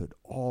we could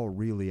all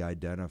really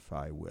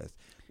identify with.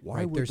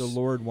 Why would the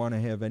Lord want to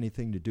have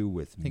anything to do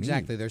with me?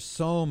 Exactly. There's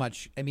so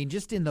much,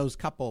 just in those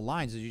couple of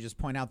lines, as you just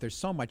point out, there's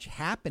so much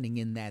happening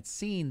in that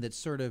scene that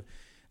sort of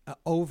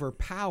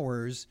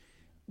overpowers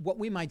what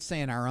we might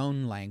say in our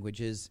own language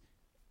is,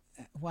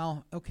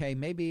 well, okay,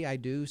 maybe I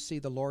do see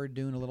the Lord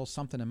doing a little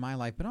something in my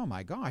life, but oh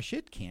my gosh,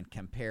 it can't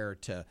compare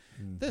to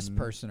this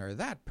person or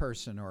that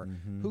person, or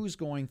who's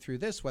going through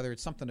this, whether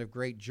it's something of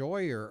great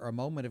joy or a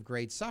moment of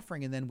great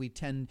suffering. And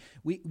then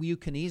you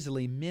can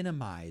easily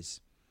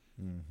minimize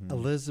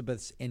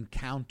Elizabeth's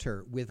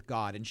encounter with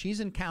God. And she's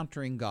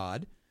encountering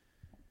God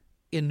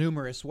in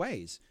numerous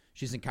ways.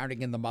 She's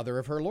encountering in the mother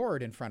of her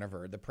Lord in front of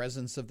her, the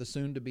presence of the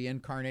soon-to-be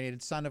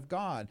incarnated Son of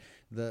God.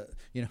 I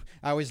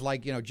always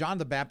like, John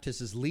the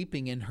Baptist is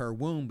leaping in her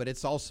womb, but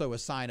it's also a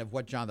sign of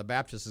what John the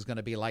Baptist is going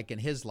to be like in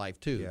his life,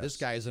 too. Yes. This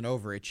guy is an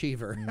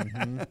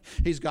overachiever.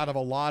 He's got a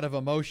lot of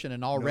emotion,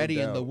 and already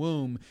in the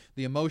womb,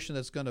 the emotion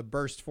that's going to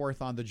burst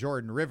forth on the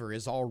Jordan River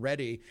is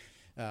already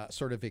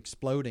sort of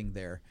exploding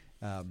there.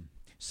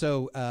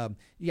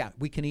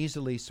 We can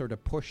easily sort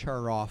of push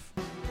her off.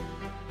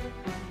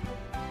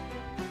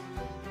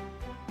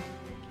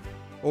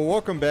 Well,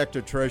 welcome back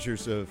to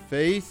Treasures of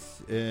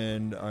Faith,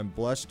 and I'm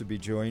blessed to be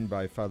joined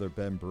by Father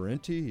Ben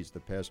Berinti. He's the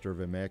pastor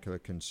of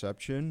Immaculate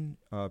Conception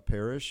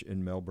Parish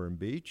in Melbourne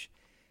Beach.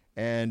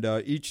 And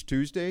each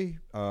Tuesday,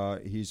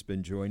 he's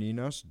been joining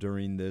us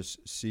during this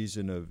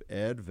season of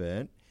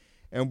Advent.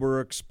 And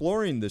we're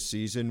exploring the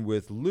season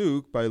with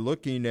Luke by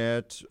looking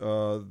at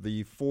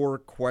the 4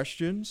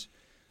 questions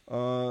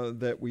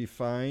that we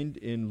find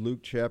in Luke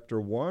chapter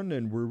 1.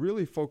 And we're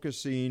really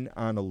focusing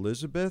on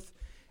Elizabeth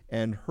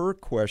and her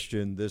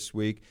question this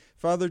week.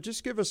 Father,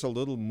 just give us a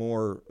little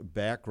more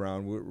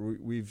background.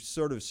 We've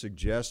sort of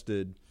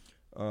suggested,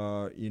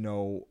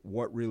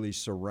 what really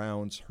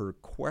surrounds her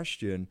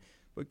question,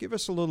 but give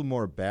us a little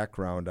more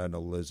background on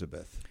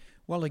Elizabeth.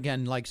 Well,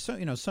 again, like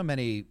so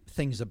many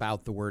things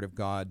about the Word of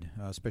God,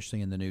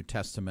 especially in the New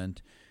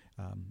Testament,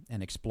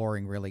 and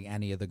exploring really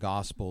any of the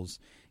Gospels,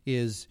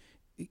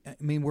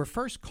 we're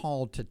first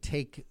called to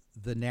take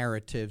the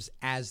narratives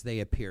as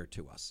they appear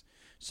to us.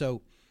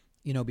 So,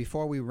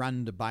 before we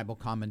run to Bible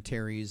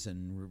commentaries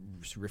and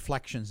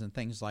reflections and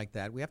things like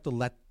that, we have to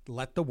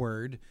let the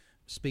Word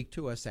speak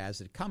to us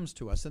as it comes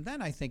to us. And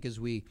then I think as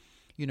we,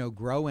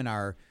 grow in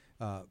our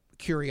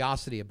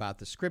curiosity about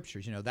the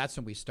Scriptures, that's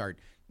when we start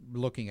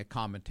looking at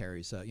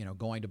commentaries,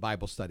 going to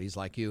Bible studies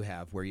like you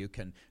have, where you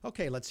can,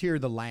 let's hear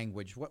the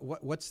language.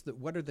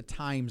 What are the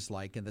times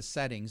like and the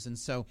settings? And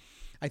so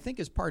I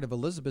think as part of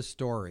Elizabeth's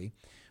story,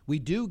 we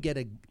do get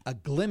a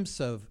glimpse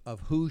of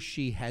who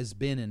she has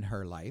been in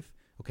her life.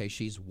 Okay,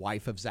 she's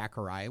wife of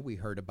Zechariah. We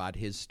heard about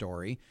his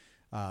story.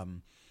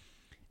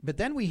 But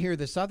then we hear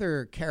this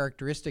other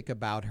characteristic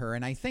about her,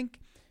 and I think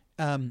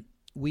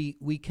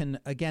we can,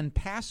 again,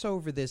 pass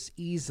over this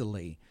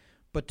easily,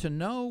 but to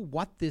know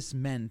what this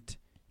meant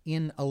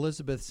in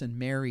Elizabeth's and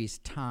Mary's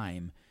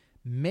time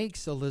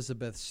makes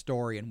Elizabeth's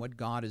story and what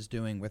God is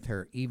doing with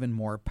her even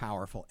more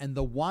powerful. And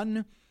the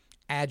one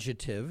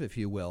adjective, if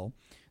you will,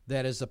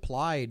 that is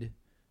applied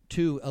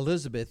to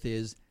Elizabeth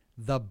is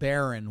the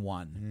barren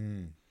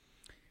one.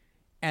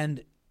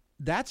 And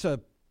that's a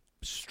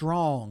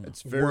strong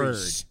It's very word.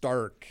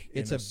 stark.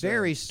 It's a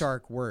very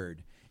stark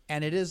word.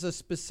 And it is a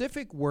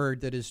specific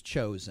word that is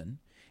chosen.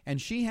 And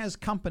she has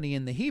company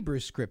in the Hebrew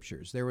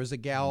Scriptures. There was a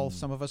gal,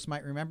 some of us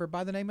might remember,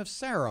 by the name of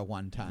Sarah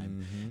one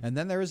time. And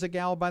then there was a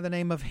gal by the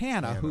name of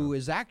Hannah, who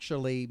is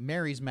actually,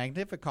 Mary's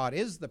Magnificat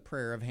is the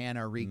prayer of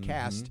Hannah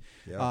recast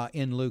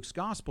in Luke's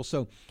Gospel.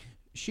 So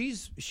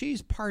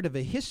she's part of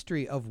a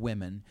history of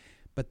women,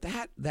 but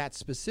that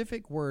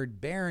specific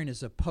word, barren,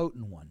 is a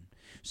potent one.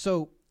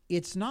 So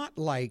it's not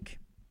like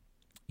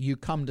you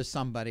come to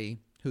somebody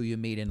who you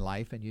meet in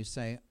life and you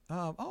say,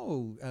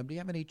 do you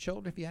have any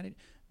children? If you had any?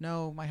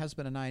 No, my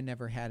husband and I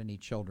never had any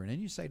children. And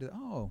you say to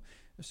them,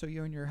 so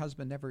you and your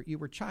husband you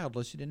were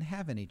childless, you didn't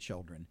have any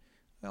children.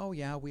 Oh,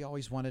 yeah, we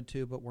always wanted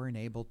to, but weren't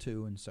able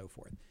to, and so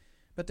forth.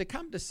 But to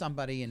come to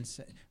somebody and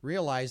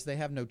realize they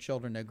have no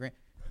children, no grand.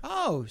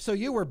 Oh, so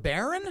you were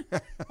barren?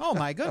 Oh,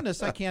 my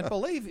goodness, I can't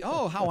believe.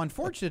 Oh, how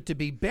unfortunate to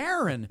be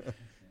barren.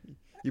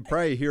 You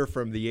probably hear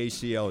from the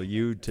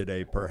ACLU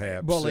today,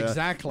 perhaps. Well,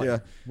 exactly.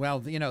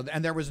 Well,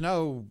 and there was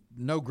no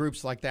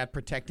groups like that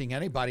protecting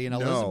anybody in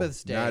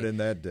Elizabeth's day. Not in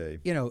that day.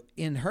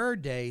 In her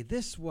day,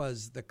 this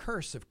was the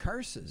curse of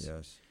curses.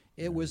 Yes.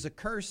 It was a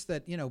curse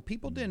that,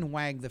 people didn't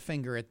wag the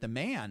finger at the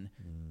man.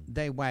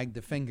 They wagged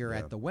the finger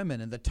at the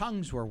women, and the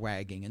tongues were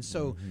wagging. And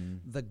so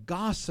the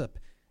gossip,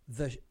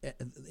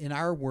 in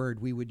our word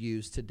we would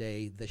use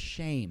today, the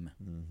shame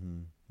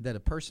that a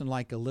person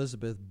like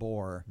Elizabeth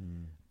bore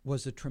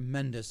was a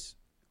tremendous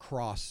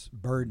cross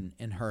burden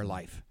in her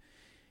life.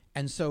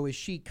 And so as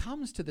she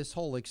comes to this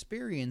whole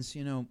experience,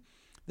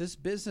 this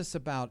business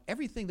about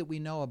everything that we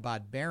know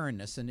about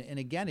barrenness, and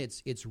again,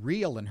 it's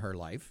real in her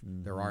life.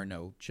 There are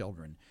no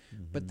children.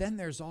 But then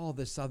there's all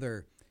this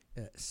other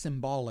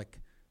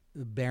symbolic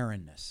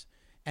barrenness.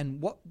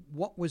 And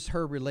what was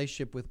her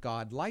relationship with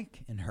God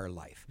like in her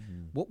life?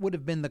 What would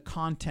have been the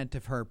content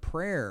of her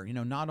prayer?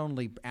 Not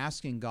only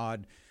asking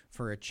God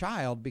for a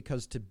child,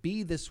 because to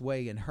be this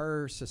way in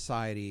her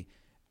society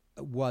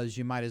was,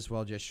 you might as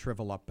well just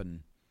shrivel up and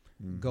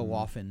go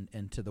off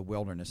into the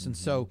wilderness. And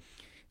so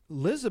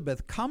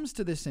Elizabeth comes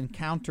to this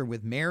encounter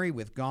with Mary,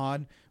 with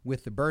God,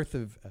 with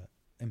the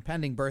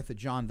impending birth of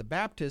John the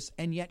Baptist,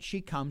 and yet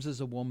she comes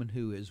as a woman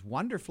who is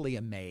wonderfully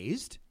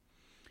amazed,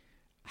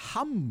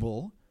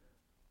 humble.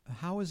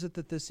 How is it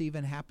that this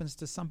even happens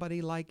to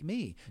somebody like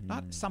me?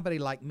 Not somebody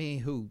like me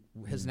who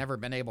has never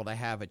been able to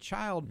have a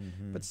child,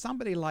 but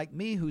somebody like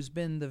me who's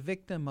been the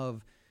victim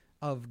of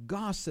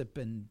gossip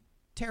and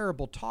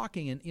terrible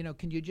talking. And,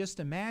 can you just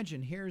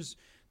imagine, here's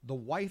the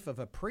wife of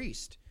a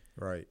priest.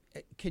 Right.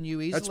 Can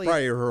you easily... That's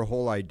probably her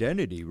whole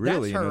identity,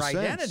 really, That's her in a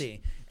identity.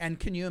 sense. And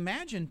can you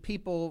imagine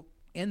people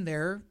in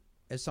there,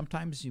 as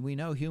sometimes we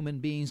know human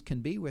beings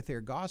can be with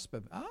their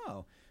gossip,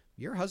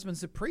 your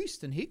husband's a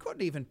priest, and he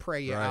couldn't even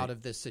pray you out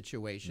of this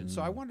situation.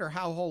 So I wonder,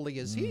 how holy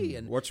is he?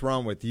 And what's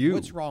wrong with you?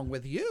 What's wrong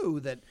with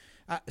you?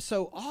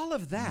 So all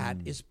of that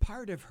is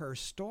part of her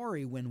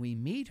story when we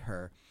meet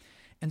her.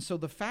 And so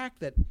the fact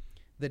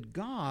that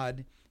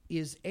God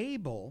is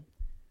able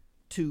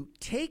to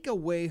take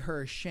away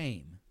her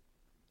shame,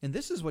 and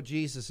this is what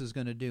Jesus is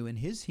going to do in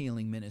his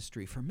healing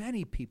ministry for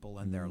many people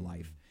in their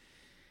life.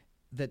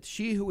 that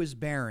she who is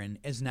barren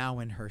is now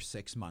in her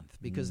 6th month,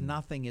 because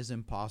nothing is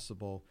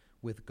impossible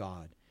with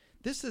God.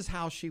 This is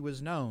how she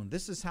was known.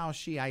 This is how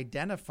she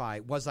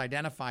was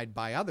identified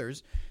by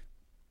others,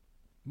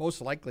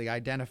 most likely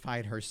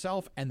identified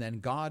herself, and then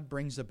God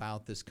brings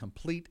about this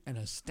complete and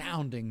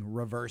astounding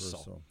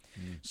reversal.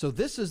 So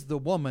this is the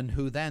woman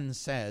who then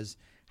says,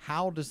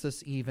 how does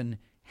this even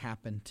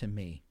happen to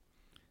me?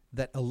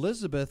 That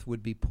Elizabeth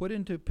would be put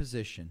into a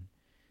position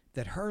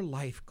that her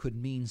life could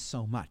mean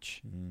so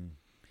much.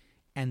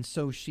 And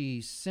so she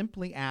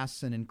simply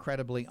asks an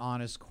incredibly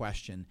honest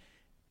question.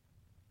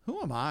 Who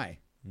am I?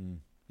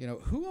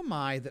 Who am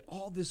I that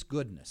all this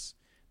goodness,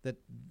 that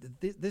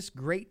this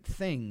great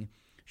thing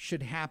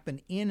should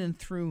happen in and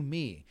through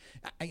me?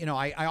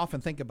 I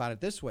often think about it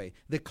this way.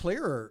 The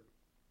clearer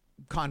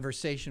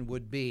conversation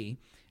would be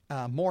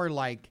more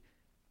like,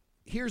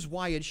 here's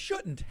why it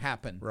shouldn't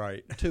happen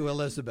to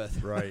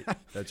Elizabeth. Right,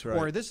 that's right.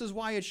 Or this is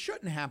why it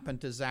shouldn't happen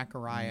to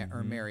Zechariah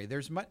or Mary.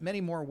 There's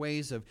many more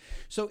ways of...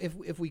 So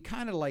if we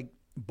kind of like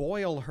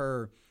boil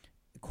her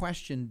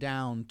question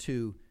down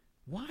to,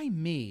 why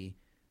me?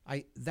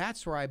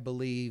 That's where I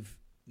believe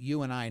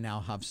you and I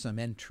now have some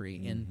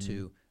entry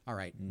into, all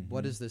right,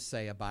 what does this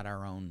say about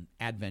our own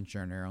Advent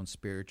journey, our own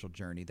spiritual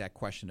journey? That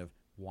question of,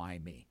 why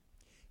me?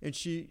 And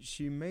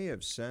she may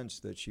have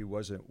sensed that she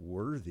wasn't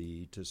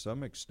worthy to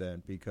some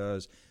extent,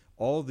 because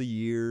all the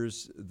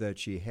years that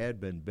she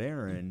had been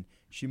barren,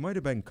 she might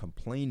have been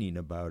complaining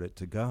about it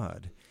to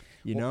God,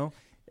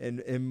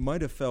 and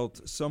might have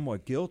felt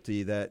somewhat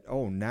guilty that,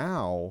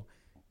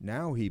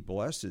 now he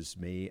blesses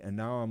me, and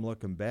now I'm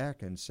looking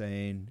back and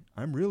saying,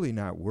 I'm really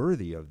not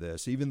worthy of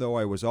this, even though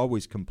I was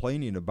always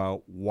complaining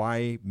about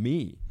why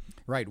me.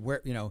 Right,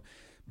 where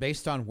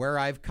based on where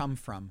I've come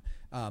from,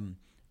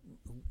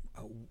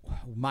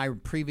 my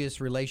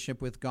previous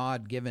relationship with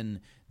God,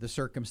 given the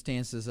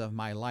circumstances of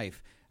my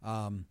life,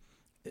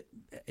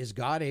 is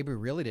God able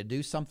really to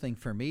do something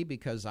for me?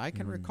 Because I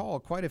can recall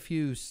quite a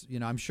few,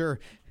 I'm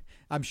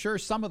sure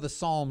some of the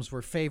Psalms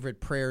were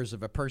favorite prayers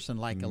of a person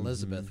like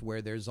Elizabeth,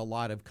 where there's a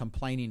lot of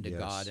complaining to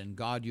God, and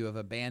God, you have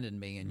abandoned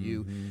me,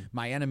 and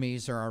my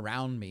enemies are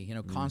around me,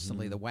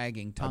 constantly the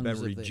wagging tongues.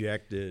 I've been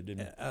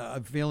rejected.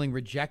 Feeling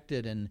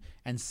rejected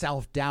and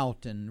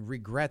self-doubt and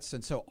regrets.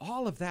 And so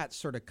all of that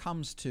sort of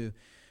comes to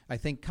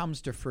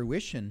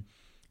fruition.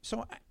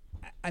 So,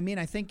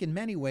 I think in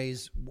many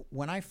ways,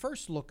 when I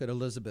first look at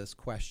Elizabeth's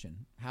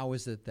question, how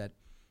is it that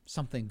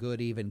something good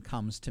even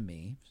comes to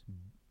me,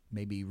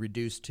 maybe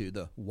reduced to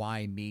the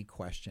why me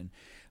question.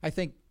 I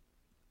think,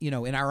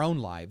 in our own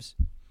lives,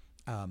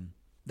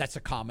 that's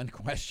a common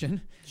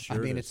question.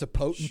 Sure it's a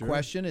potent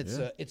question.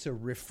 It's a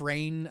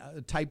refrain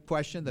type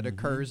question that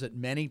occurs at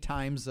many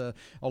times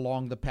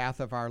along the path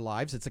of our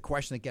lives. It's a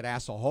question that gets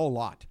asked a whole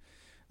lot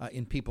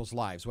in people's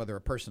lives, whether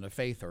a person of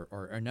faith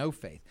or no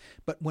faith.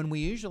 But when we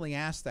usually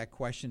ask that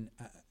question,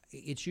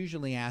 it's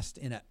usually asked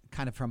in a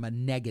kind of from a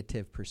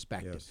negative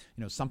perspective.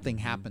 Yes. Something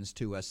happens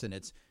to us, and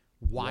it's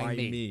why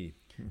me?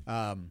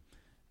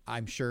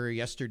 I'm sure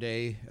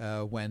yesterday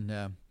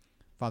when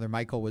Father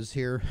Michael was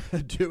here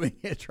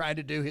trying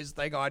to do his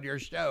thing on your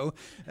show,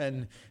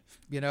 and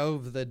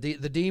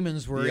the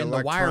demons were in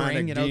the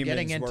wiring,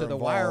 getting into the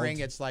wiring.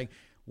 It's like,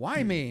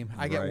 why me?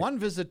 I get one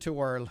visit to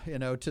our,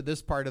 to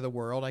this part of the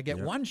world. I get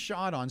one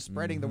shot on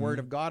spreading the word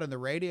of God on the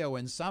radio,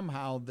 and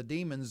somehow the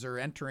demons are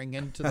entering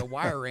into the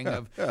wiring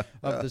of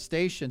the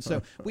station.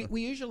 So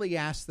we usually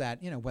ask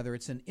that, whether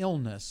it's an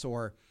illness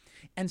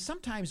and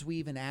sometimes we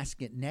even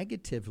ask it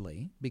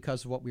negatively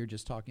because of what we were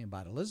just talking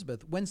about,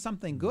 Elizabeth. When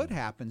something good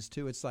happens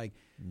too, it's like,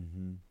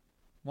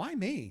 why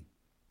me?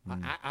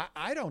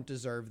 I don't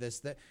deserve this.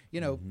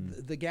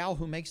 The gal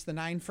who makes the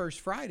 9 First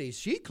Fridays,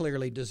 she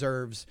clearly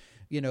deserves,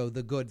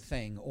 the good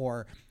thing.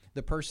 Or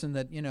the person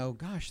that,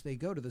 gosh, they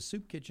go to the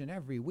soup kitchen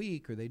every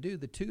week, or they do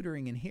the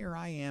tutoring, and here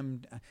I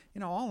am,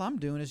 all I'm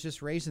doing is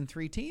just raising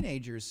 3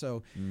 teenagers.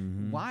 So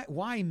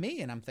why me?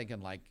 And I'm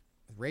thinking, like,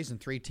 raising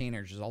 3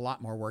 teenagers is a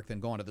lot more work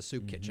than going to the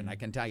soup kitchen, I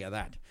can tell you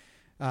that.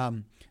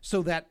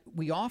 So that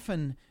we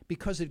often,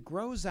 because it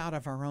grows out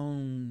of our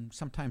own,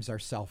 sometimes our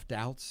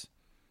self-doubts,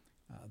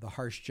 the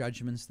harsh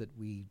judgments that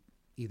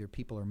either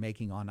people are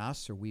making on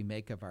us or we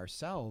make of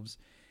ourselves.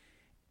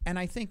 And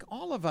I think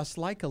all of us,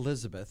 like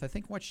Elizabeth, I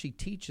think what she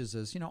teaches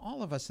us,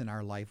 all of us in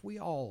our life, we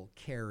all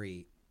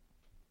carry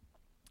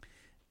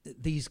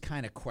these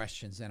kind of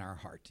questions in our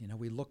heart.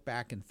 We look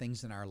back in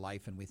things in our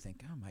life and we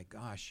think, oh my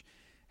gosh,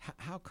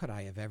 how could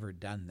I have ever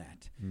done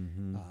that?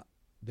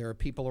 There are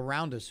people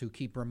around us who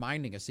keep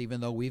reminding us,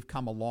 even though we've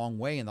come a long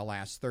way in the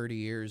last 30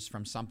 years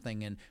from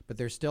something, but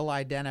they're still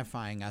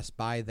identifying us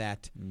by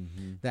that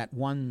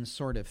one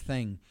sort of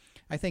thing.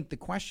 I think the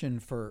question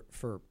for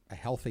a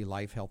healthy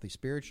life, healthy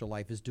spiritual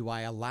life, is, do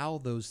I allow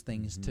those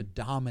things to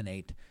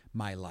dominate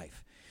my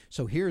life?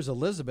 So here's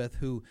Elizabeth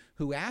who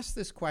asked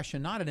this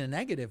question not in a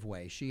negative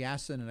way. She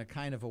asked it in a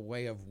kind of a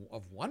way of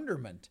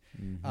wonderment,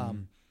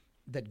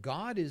 that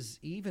God is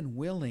even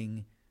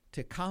willing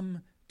to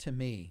come to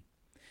me.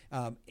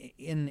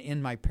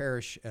 In my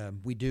parish,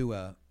 we do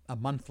a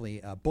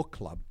monthly book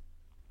club.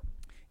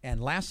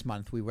 And last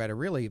month we read a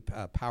really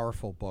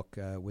powerful book.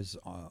 Was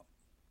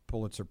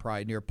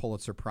near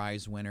Pulitzer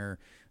Prize winner,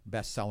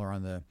 bestseller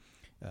on the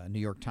New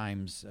York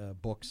Times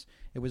books.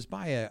 It was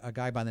by a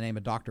guy by the name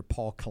of Dr.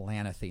 Paul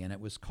Kalanithi, and it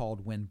was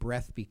called When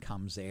Breath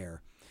Becomes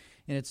Air.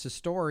 And it's a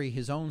story,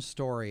 his own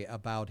story,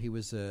 about he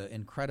was an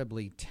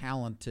incredibly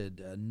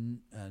talented,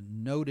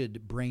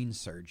 noted brain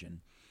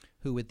surgeon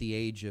who at the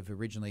age of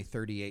originally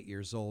 38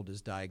 years old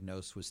is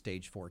diagnosed with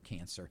stage 4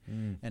 cancer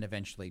and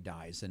eventually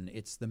dies. And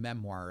it's the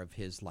memoir of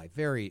his life.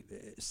 Very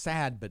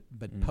sad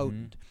but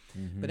potent.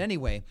 But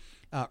anyway,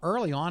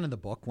 early on in the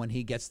book, when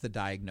he gets the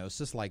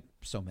diagnosis, like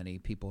so many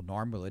people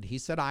normally would, he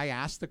said, I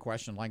asked the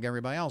question like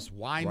everybody else,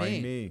 why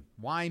me?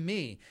 Why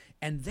me?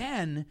 And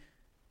then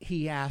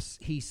he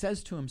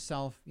says to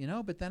himself,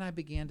 but then I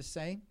began to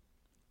say,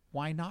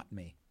 why not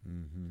me?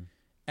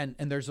 And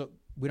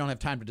we don't have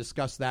time to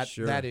discuss that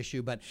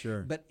issue, but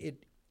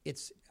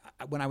it's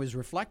when I was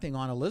reflecting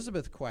on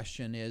Elizabeth's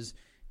question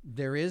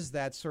there is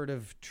that sort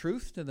of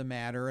truth to the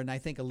matter, and I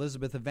think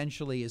Elizabeth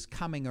eventually is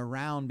coming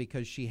around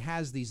because she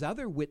has these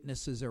other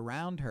witnesses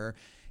around her.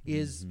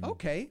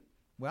 Okay,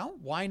 well,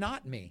 why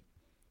not me?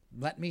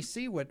 Let me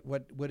see what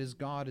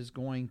God is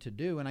going to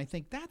do, and I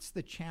think that's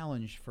the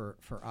challenge for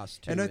us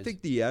too. And I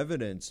think the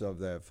evidence of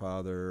that,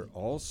 Father,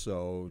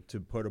 also to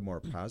put a more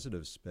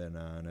positive spin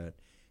on it,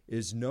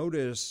 is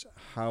notice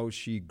how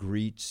she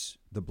greets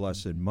the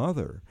Blessed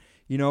Mother.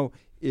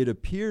 It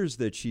appears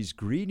that she's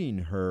greeting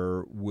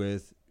her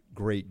with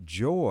great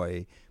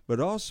joy, but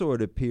also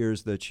it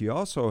appears that she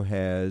also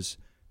has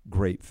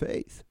great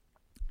faith.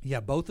 Yeah,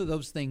 both of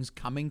those things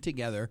coming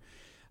together,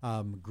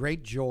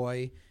 great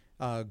joy,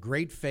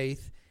 great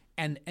faith,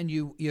 and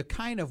you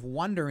kind of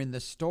wonder in the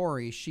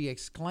story, she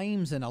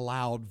exclaims in a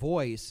loud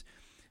voice,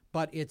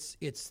 but it's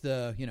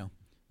the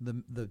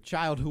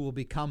child who will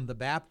become the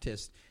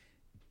Baptist.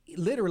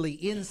 Literally,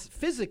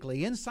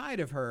 physically inside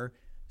of her,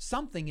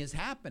 something is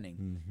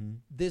happening.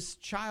 This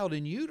child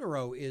in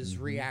utero is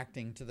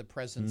reacting to the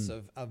presence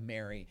of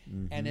Mary,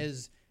 and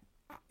is,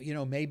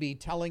 maybe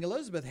telling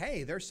Elizabeth,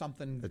 "Hey, there's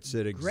something That's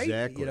it, great.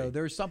 exactly.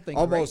 There's something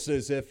almost great."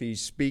 as if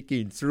he's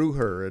speaking through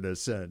her in a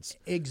sense.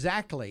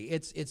 Exactly.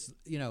 It's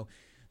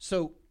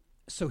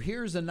So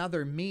here's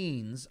another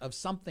means of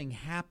something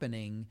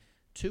happening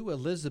to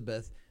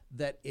Elizabeth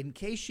that, in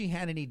case she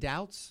had any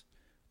doubts,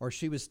 or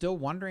she was still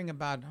wondering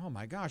about, oh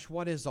my gosh,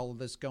 what is all of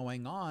this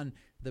going on?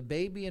 The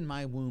baby in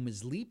my womb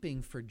is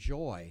leaping for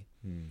joy.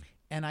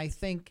 And I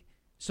think,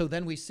 so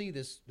then we see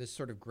this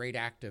sort of great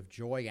act of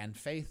joy and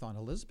faith on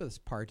Elizabeth's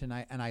part. And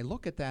I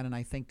look at that and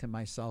I think to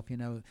myself,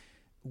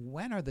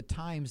 when are the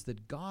times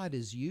that God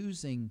is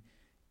using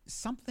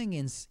something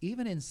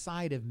even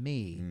inside of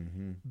me,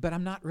 but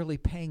I'm not really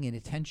paying any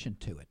attention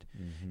to it?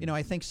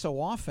 I think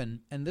so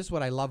often, and this is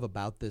what I love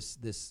about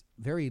this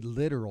very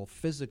literal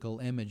physical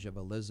image of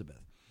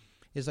Elizabeth,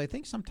 is I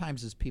think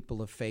sometimes as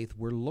people of faith,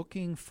 we're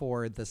looking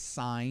for the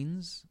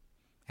signs,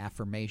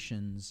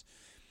 affirmations,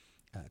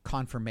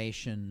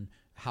 confirmation.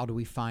 How do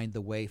we find the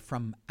way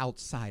from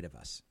outside of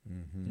us?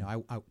 I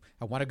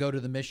want to go to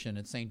the mission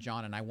at St.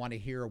 John, and I want to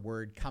hear a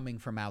word coming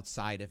from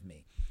outside of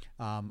me.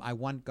 I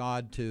want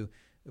God to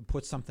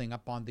put something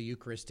up on the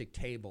Eucharistic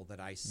table that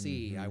I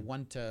see. I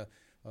want a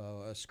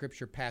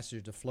scripture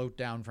passage to float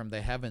down from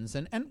the heavens,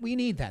 and we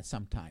need that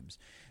sometimes.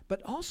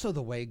 But also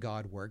the way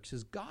God works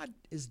is God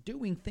is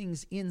doing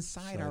things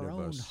inside our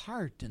own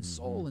heart and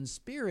soul and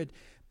spirit,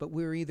 but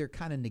we're either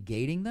kind of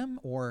negating them,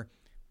 or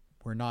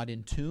we're not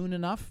in tune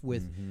enough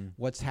with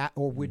what's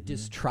or we're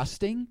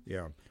distrusting.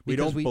 Yeah, we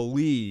don't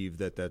believe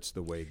that that's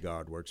the way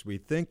God works. We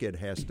think it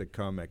has to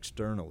come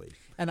externally.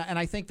 And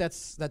I think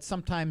that's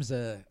sometimes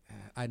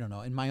I don't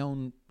know, in my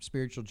own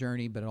spiritual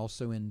journey, but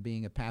also in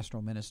being a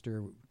pastoral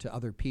minister to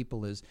other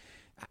people, is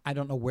I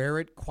don't know where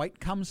it quite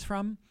comes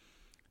from,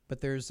 but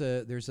there's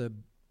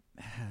an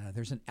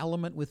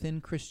element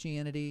within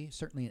Christianity,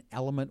 certainly an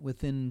element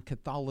within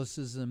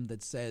Catholicism,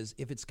 that says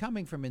if it's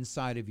coming from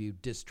inside of you,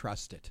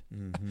 distrust it.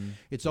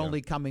 It's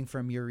only coming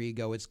from your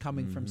ego. It's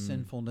coming from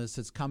sinfulness.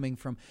 It's coming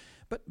from,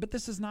 but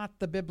this is not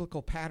the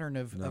biblical pattern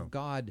of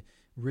God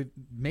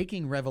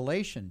making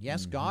revelation.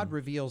 Yes, God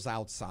reveals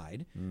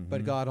outside,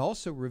 but God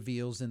also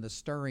reveals in the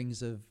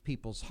stirrings of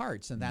people's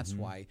hearts, and that's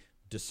why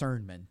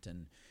discernment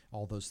and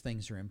all those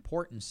things are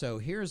important. So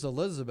here's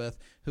Elizabeth,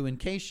 who, in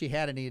case she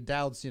had any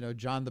doubts,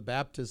 John the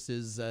Baptist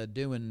is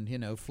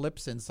doing,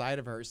 flips inside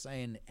of her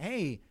saying,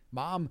 hey,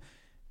 Mom,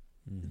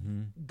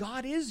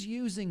 God is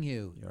using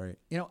you. Right.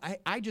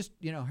 I just,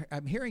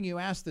 I'm hearing you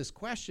ask this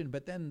question,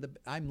 but then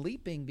I'm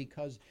leaping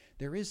because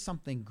there is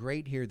something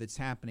great here that's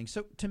happening.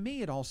 So to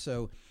me, it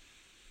also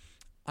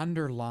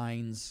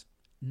underlines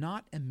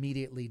not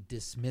immediately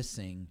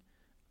dismissing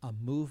a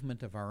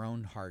movement of our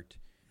own heart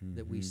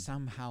that we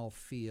somehow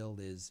feel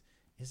is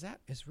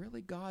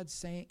really God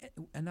saying.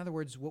 In other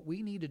words, what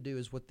we need to do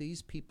is what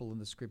these people in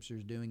the Scriptures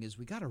are doing is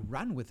we got to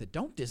run with it.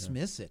 Don't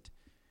dismiss it.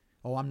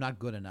 Oh, I'm not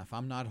good enough.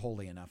 I'm not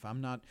holy enough.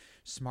 I'm not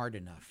smart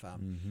enough.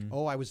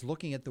 Oh, I was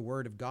looking at the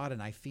Word of God,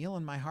 and I feel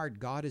in my heart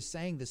God is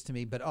saying this to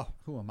me, but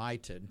who am I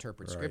to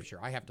interpret Right. Scripture?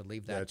 I have to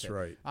leave that. That's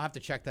right. I'll have to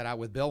check that out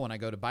with Bill when I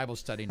go to Bible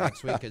study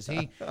next week, because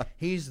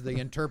he's the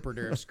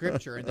interpreter of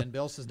Scripture. And then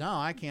Bill says, no,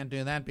 I can't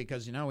do that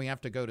because, we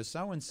have to go to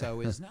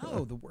so-and-so.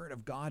 No, the Word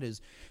of God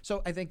is.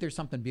 So I think there's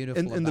something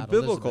beautiful about And the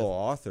biblical Elizabeth.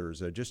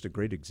 authors are just a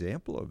great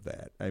example of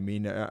that. I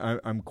mean,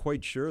 I'm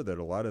quite sure that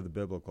a lot of the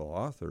biblical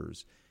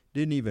authors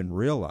didn't even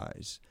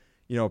realize,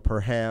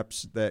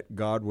 perhaps that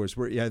God was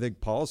where. I think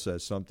Paul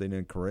says something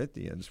in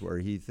Corinthians where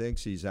he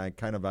thinks he's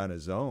kind of on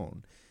his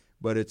own,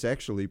 but it's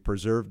actually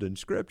preserved in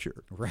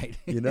Scripture. Right.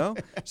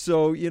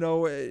 So,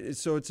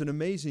 so it's an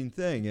amazing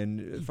thing.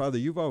 And Father,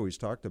 you've always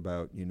talked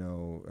about,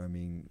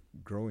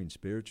 growing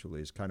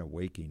spiritually is kind of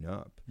waking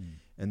up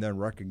and then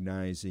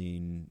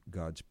recognizing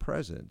God's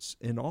presence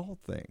in all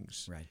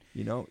things, right?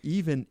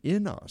 Even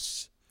in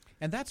us.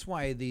 And that's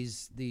why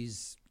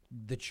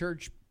the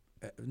church,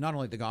 not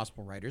only the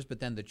gospel writers, but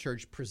then the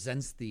church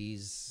presents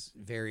these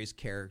various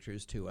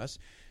characters to us.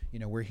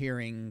 We're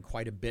hearing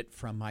quite a bit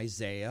from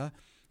Isaiah.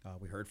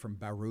 We heard from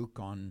Baruch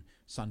on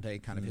Sunday,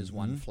 kind of his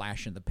one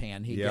flash in the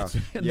pan he gets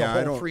in the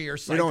whole 3-year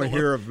cycle. We don't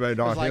hear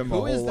about him a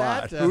whole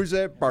lot. Who's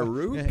that,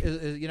 Baruch?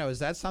 Is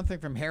that something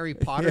from Harry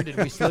Potter? Did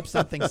we slip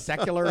something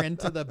secular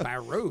into the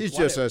Baruch? He's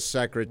just a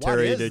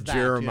secretary to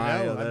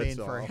Jeremiah. That's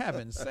all. For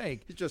heaven's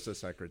sake. He's just a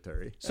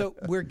secretary. So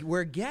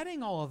we're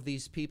getting all of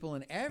these people,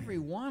 and every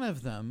one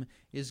of them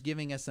is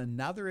giving us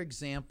another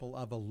example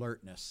of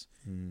alertness,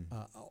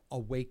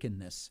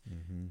 awakenness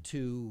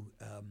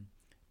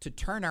to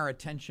turn our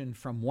attention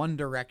from one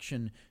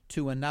direction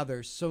to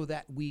another so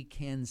that we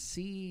can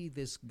see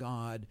this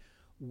God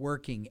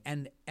working.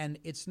 And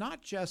it's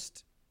not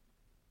just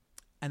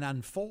an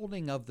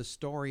unfolding of the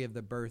story of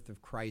the birth of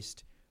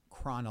Christ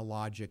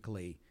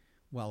chronologically.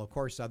 Well, of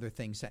course, other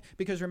things.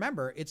 Because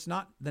remember, it's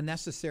not the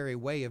necessary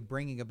way of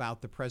bringing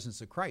about the presence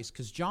of Christ,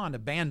 because John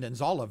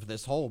abandons all of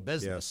this whole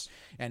business.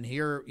 Yes. And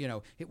here,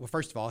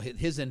 first of all,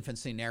 his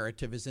infancy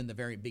narrative is in the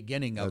very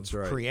beginning of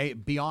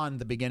beyond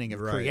the beginning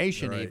of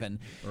creation even.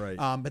 Right.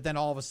 But then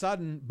all of a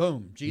sudden,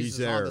 boom, Jesus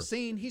is on the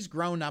scene. He's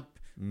grown up.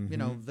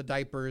 The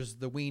diapers,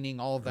 the weaning,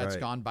 all of that's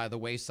gone by the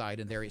wayside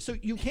in there. So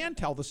you can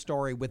tell the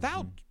story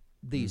without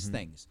these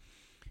things.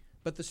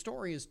 But the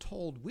story is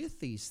told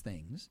with these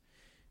things,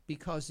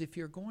 because if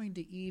you're going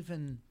to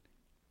even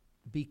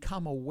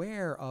become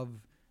aware of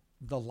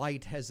the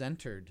light has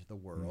entered the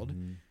world,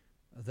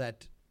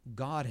 that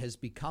God has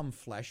become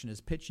flesh and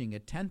is pitching a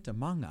tent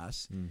among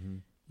us,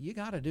 you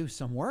got to do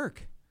some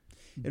work.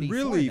 And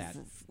really,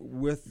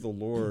 with the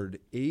Lord,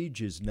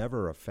 age is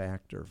never a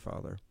factor,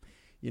 Father.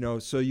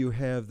 So you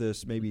have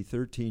this maybe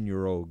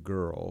 13-year-old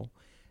girl,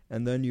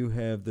 and then you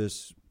have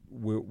this,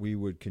 what we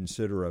would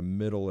consider a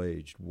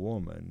middle-aged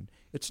woman.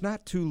 It's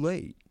not too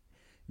late.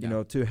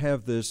 To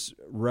have this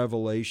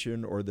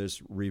revelation or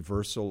this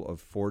reversal of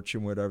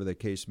fortune, whatever the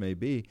case may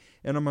be.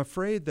 And I'm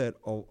afraid that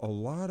a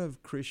lot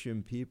of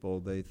Christian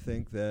people, they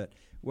think that,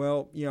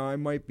 I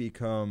might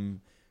become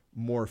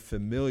more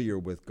familiar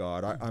with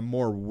God. I'm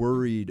more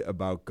worried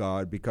about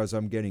God because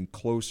I'm getting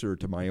closer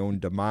to my own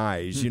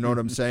demise. You know what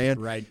I'm saying?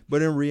 Right.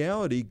 But in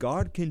reality,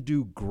 God can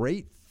do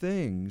great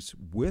things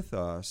with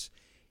us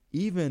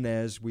even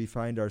as we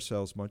find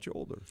ourselves much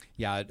older.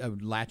 Yeah, I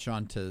would latch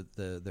on to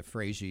the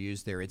phrase you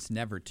used there, it's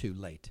never too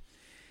late.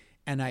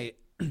 And I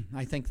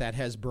think that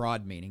has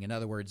broad meaning. In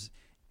other words,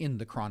 in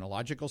the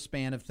chronological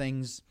span of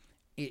things,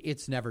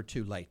 it's never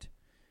too late.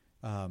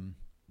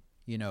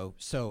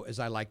 So as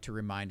I like to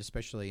remind,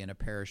 especially in a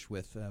parish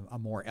with a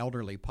more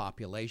elderly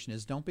population,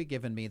 is don't be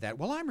giving me that,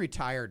 I'm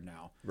retired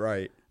now.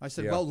 Right. I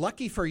said,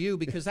 lucky for you,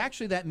 because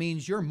actually that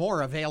means you're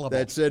more available.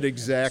 That's it,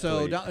 exactly.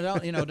 So,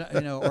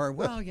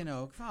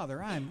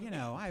 Father,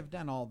 I've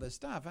done all this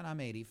stuff, and I'm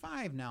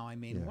 85 now. I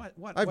mean,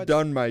 I've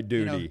done my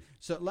duty.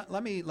 So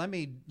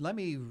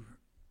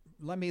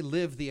let me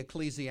live the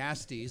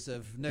Ecclesiastes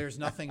of there's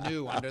nothing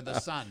new under the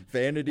sun.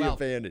 Vanity of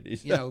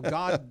vanities.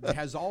 God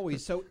has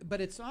always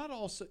but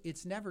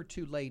it's never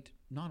too late,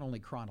 not only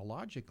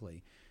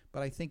chronologically,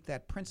 but I think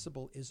that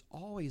principle is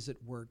always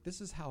at work. This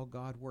is how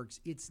God works.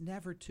 It's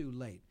never too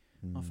late.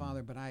 Well,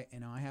 Father, but I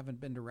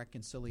haven't been to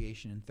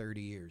reconciliation in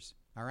 30 years.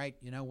 All right,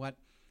 you know what?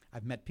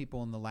 I've met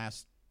people in the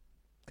last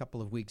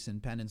couple of weeks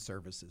in penance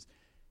services.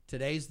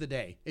 Today's the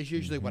day is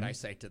usually what I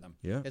say to them.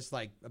 Yeah. It's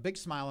like a big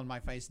smile on my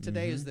face.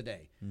 Today is the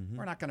day.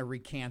 We're not going to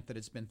recant that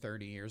it's been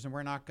 30 years, and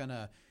we're not going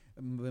to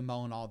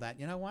bemoan all that.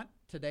 You know what?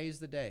 Today's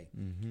the day.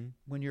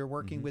 When you're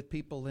working with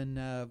people in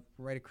a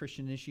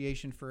Christian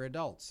initiation for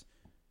adults,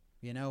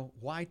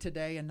 why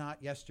today and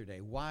not yesterday?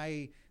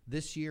 Why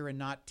this year and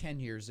not 10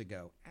 years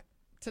ago?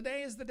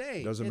 Today is the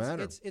day. Doesn't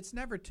matter. It's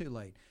never too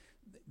late.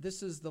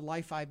 This is the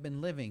life I've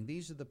been living.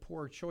 These are the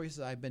poor choices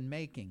I've been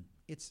making.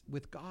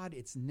 With God,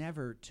 it's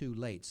never too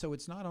late. So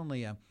it's not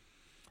only a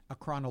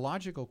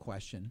chronological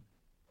question,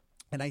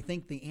 and I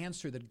think the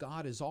answer that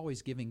God is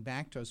always giving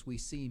back to us, we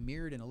see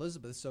mirrored in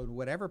Elizabeth. So at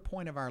whatever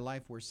point of our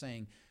life we're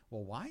saying,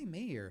 well, why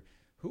me? Or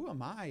who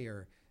am I?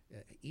 Or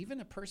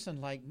even a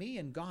person like me,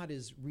 and God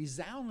is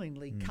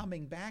resoundingly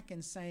coming back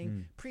and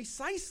saying,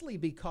 precisely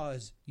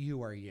because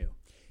you are you.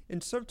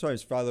 And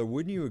sometimes, Father,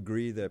 wouldn't you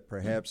agree that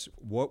perhaps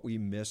what we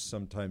miss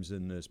sometimes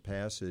in this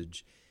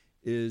passage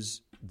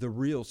is the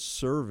real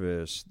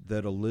service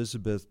that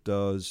Elizabeth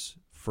does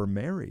for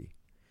Mary,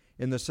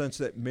 in the sense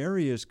that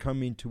Mary is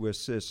coming to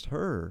assist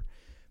her,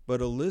 but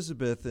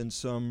Elizabeth in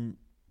some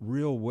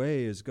real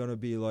way is going to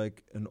be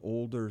like an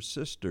older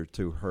sister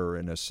to her,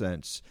 in a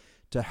sense,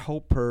 to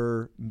help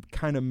her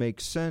kind of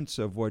make sense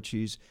of what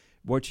she's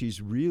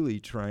really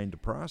trying to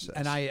process.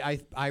 And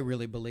I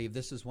really believe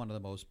this is one of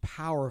the most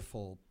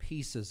powerful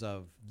pieces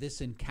of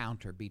this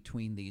encounter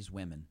between these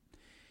women,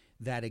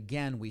 that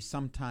again, we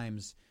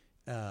sometimes,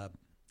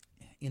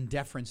 in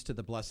deference to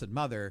the Blessed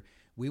Mother,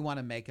 we want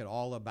to make it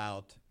all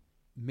about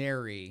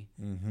Mary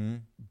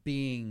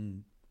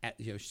being,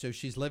 so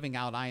she's living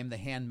out, I am the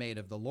handmaid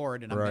of the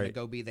Lord, and I'm going to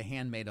go be the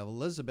handmaid of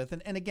Elizabeth.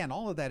 And again,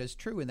 all of that is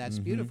true, and that's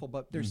beautiful,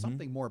 but there's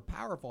something more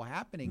powerful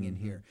happening in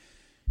here.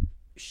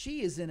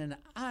 She is in an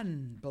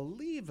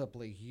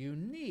unbelievably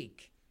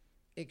unique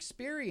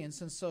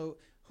experience, and so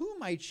who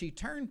might she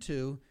turn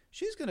to?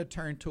 She's going to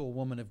turn to a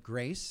woman of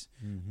grace,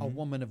 a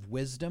woman of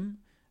wisdom,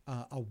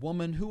 a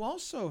woman who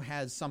also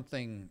has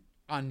something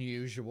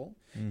unusual.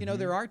 You know,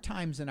 there are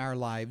times in our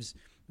lives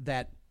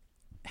that,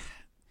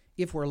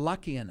 if we're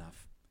lucky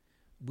enough,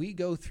 we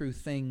go through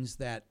things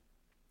that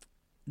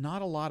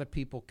not a lot of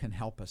people can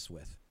help us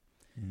with,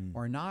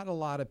 or not a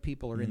lot of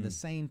people are in the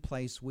same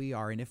place we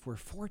are. And if we're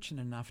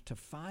fortunate enough to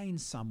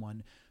find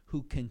someone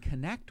who can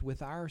connect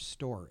with our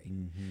story,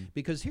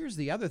 because here's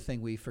the other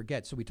thing we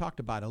forget. So we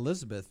talked about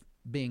Elizabeth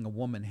being a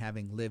woman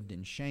having lived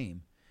in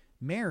shame.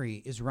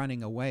 Mary is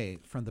running away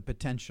from the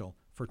potential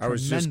for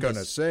tremendous, I was just going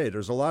to say,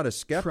 there's a lot of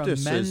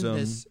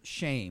skepticism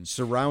shame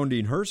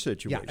surrounding her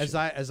situation.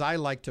 Yeah, as I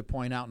like to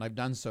point out, and I've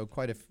done so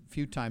quite a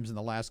few times in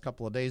the last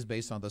couple of days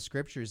based on the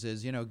scriptures,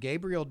 is, you know,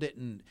 Gabriel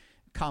didn't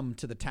come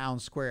to the town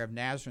square of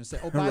Nazareth and say,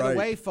 oh, by the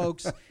way,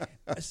 folks,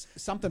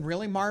 something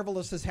really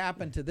marvelous has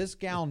happened to this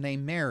gal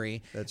named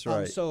Mary. That's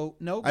right. So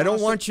no gossip. I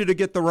don't want you to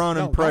get the wrong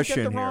impression.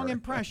 Don't get the wrong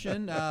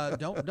impression.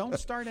 Don't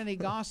start any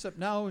gossip.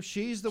 No,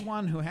 she's the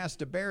one who has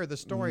to bear the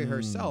story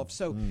herself.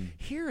 So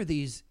here are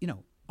these, you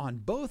know, on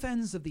both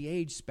ends of the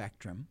age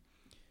spectrum,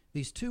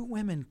 these two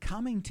women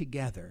coming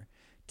together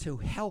to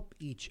help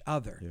each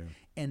other. Yeah.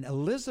 And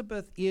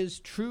Elizabeth is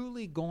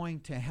truly going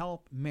to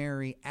help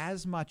Mary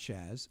as much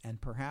as, and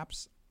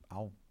perhaps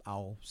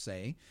I'll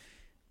say,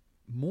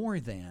 more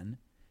than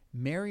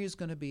Mary is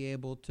going to be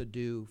able to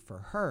do for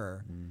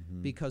her,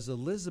 because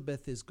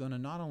Elizabeth is going to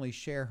not only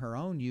share her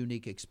own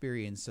unique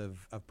experience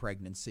of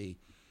pregnancy,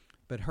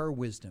 but her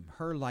wisdom,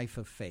 her life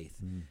of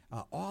faith.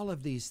 All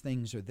of these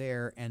things are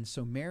there, and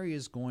so Mary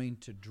is going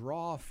to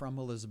draw from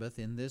Elizabeth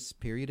in this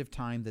period of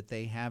time that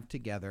they have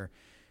together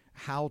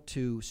how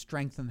to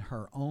strengthen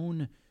her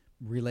own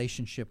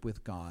relationship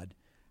with God,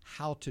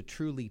 how to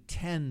truly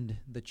tend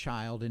the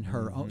child in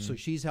her own. So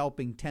she's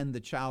helping tend the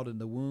child in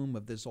the womb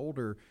of this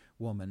older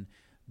woman,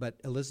 but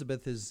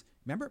Elizabeth is,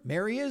 remember,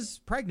 Mary is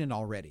pregnant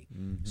already.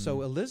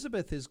 So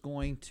Elizabeth is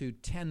going to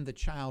tend the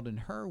child in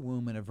her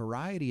womb in a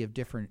variety of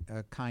different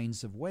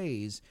kinds of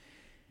ways.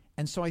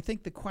 And so I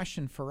think the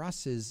question for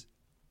us is,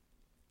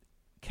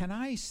 can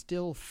I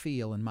still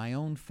feel in my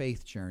own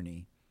faith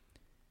journey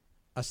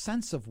a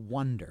sense of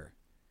wonder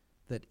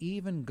that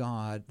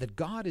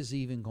God is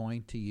even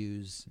going to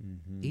use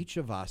each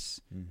of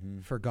us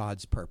for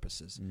God's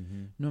purposes,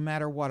 no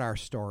matter what our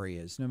story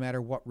is, no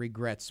matter what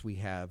regrets we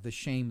have, the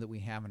shame that we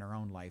have in our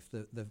own life,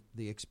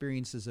 the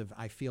experiences of,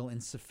 I feel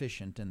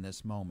insufficient in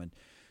this moment,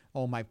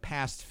 oh, my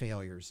past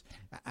failures,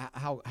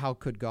 how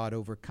could God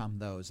overcome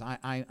those?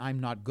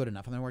 I'm not good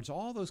enough. In other words,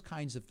 all those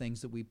kinds of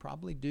things that we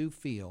probably do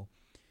feel,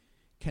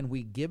 can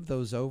we give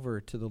those over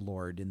to the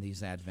Lord in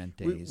these Advent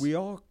days? We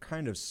all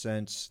kind of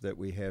sense that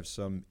we have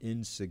some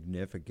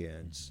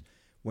insignificance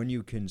when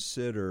you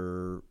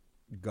consider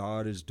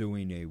God is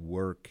doing a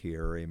work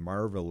here, a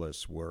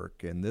marvelous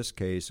work. In this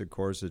case, of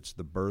course, it's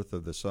the birth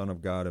of the Son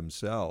of God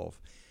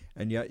himself.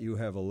 And yet you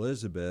have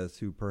Elizabeth,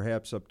 who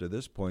perhaps up to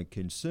this point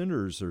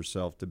considers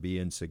herself to be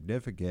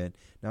insignificant.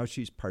 Now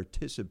she's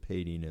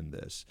participating in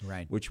this,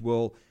 which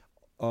will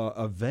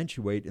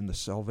eventuate in the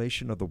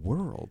salvation of the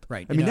world.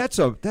 Right. I mean, that's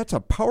a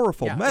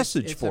powerful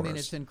message for us. I mean,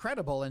 it's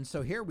incredible. And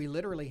so here we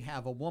literally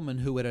have a woman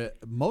who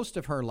at most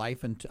of her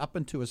life and up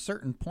until a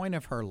certain point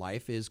of her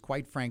life is,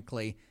 quite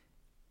frankly,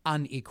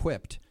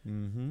 unequipped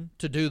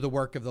to do the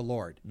work of the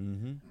Lord.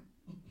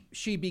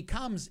 She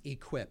becomes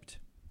equipped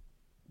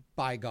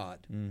by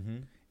God.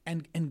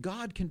 And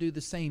God can do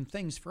the same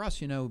things for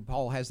us. You know,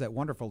 Paul has that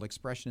wonderful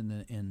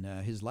expression in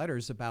his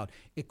letters about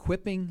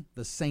equipping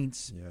the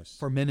saints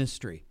for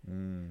ministry.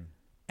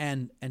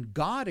 And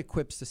God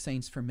equips the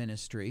saints for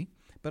ministry,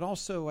 but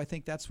also I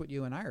think that's what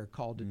you and I are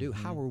called to do.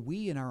 How are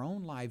we in our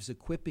own lives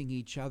equipping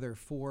each other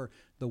for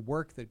the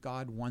work that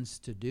God wants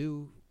to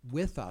do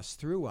with us,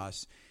 through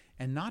us,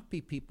 and not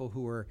be people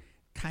who are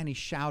kind of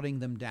shouting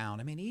them down?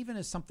 I mean, even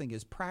as something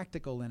as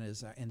practical and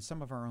as in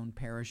some of our own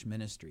parish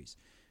ministries,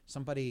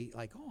 somebody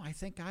like, oh, I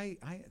think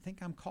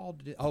I'm called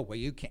to do. Oh, well,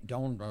 you can't.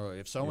 Don't.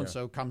 If so and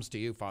so comes to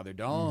you, Father,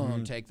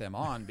 don't take them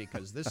on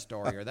because this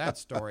story or that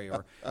story,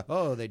 or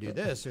oh, they do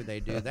this or they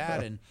do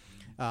that, and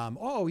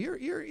oh,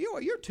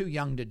 you're too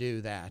young to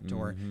do that,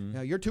 or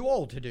you're too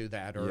old to do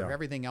that, or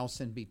everything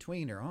else in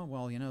between, or oh,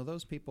 well,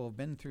 those people have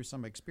been through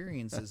some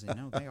experiences,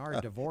 they are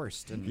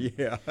divorced, and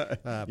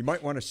you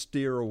might want to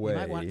steer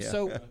away.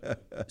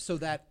 So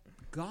that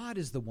God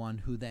is the one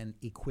who then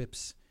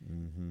equips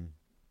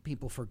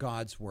people for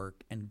God's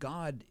work, and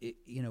God,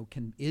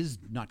 is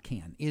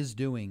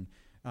doing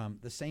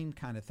the same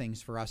kind of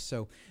things for us.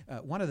 So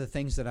one of the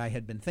things that I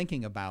had been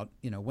thinking about,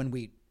 when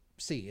we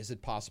see, is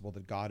it possible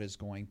that God is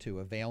going to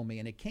avail me?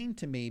 And it came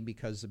to me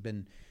because I've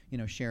been,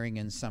 sharing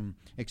in some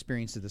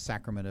experience of the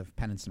sacrament of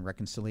penance and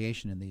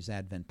reconciliation in these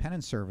Advent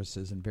penance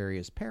services in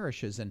various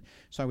parishes. And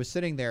so I was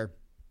sitting there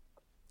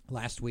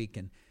last week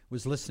and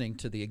was listening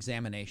to the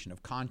examination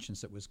of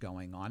conscience that was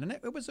going on. And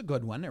it was a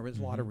good one. There was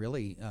a lot of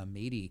really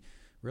meaty,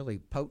 really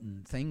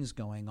potent things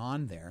going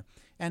on there.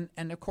 And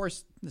of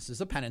course, this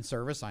is a penance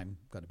service. I'm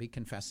going to be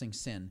confessing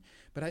sin.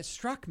 But it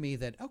struck me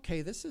that,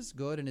 okay, this is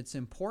good and it's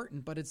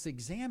important, but it's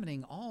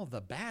examining all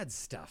the bad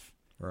stuff.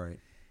 Right.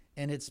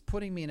 And it's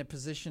putting me in a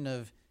position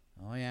of,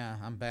 oh, yeah,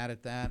 I'm bad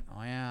at that.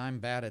 Oh, yeah, I'm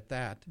bad at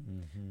that.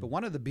 But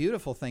one of the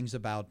beautiful things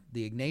about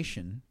the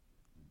Ignatian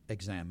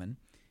examen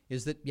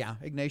is that,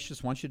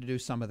 Ignatius wants you to do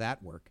some of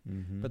that work.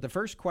 But the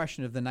first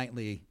question of the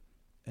nightly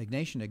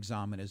Ignatian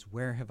examen is,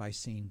 where have I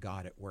seen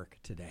God at work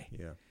today?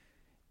 Yeah.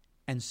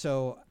 And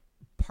so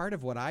part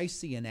of what I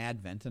see in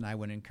Advent, and I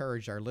would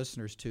encourage our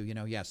listeners to,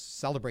 yes,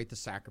 celebrate the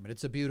sacrament.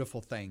 It's a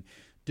beautiful thing.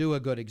 Do a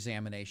good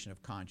examination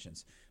of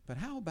conscience. But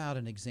how about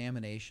an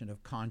examination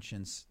of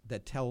conscience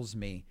that tells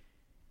me,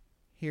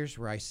 here's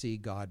where I see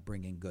God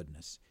bringing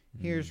goodness.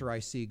 Here's where I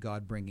see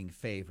God bringing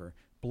favor,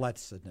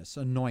 blessedness,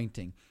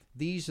 anointing.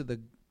 These are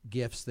the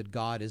gifts that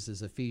God is,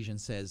 as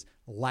Ephesians says,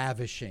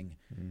 lavishing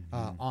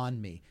on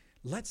me.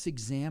 Let's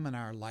examine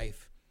our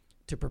life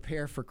to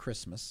prepare for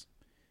Christmas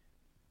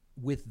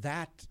with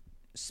that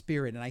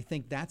spirit. And I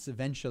think that's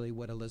eventually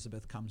what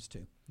Elizabeth comes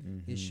to,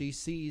 is she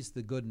sees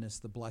the goodness,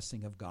 the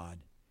blessing of God,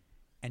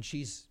 and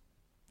she's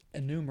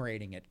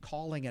enumerating it,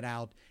 calling it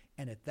out.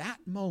 And at that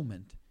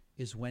moment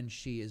is when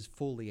she is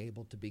fully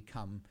able to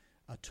become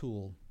a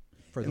tool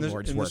for the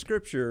Lord's work. The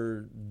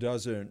Scripture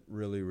doesn't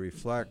really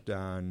reflect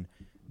on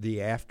the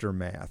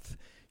aftermath.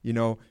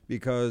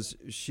 Because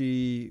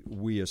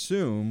we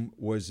assume,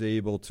 was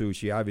able to,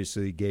 she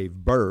obviously gave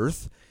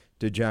birth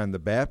to John the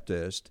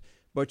Baptist,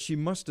 but she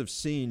must have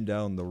seen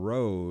down the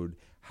road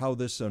how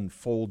this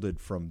unfolded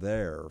from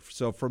there.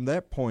 So from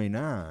that point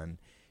on,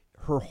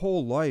 her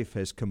whole life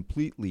has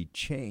completely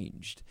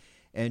changed.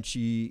 And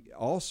she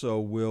also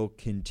will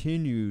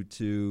continue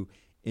to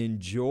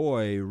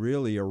enjoy,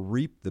 really, or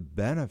reap the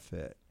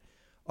benefit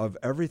of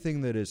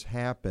everything that has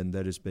happened,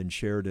 that has been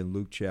shared in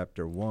Luke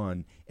chapter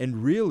 1,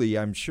 and really,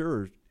 I'm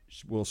sure,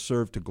 will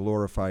serve to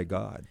glorify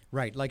God.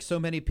 Right. Like so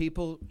many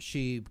people,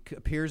 she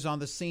appears on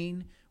the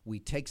scene, we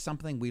take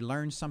something, we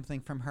learn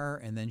something from her,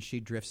 and then she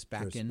drifts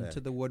back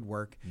into the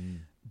woodwork.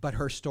 But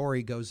her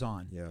story goes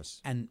on. Yes.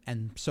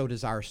 And so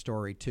does our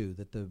story, too,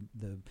 that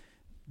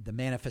the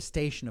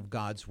manifestation of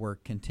God's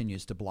work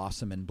continues to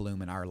blossom and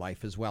bloom in our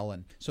life as well.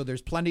 And so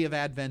there's plenty of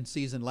Advent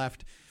season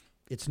left.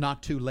 It's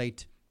not too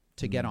late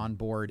to get on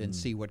board and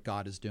see what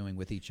God is doing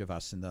with each of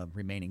us in the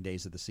remaining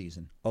days of the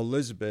season.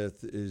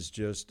 Elizabeth is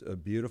just a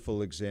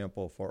beautiful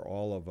example for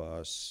all of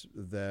us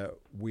that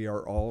we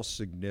are all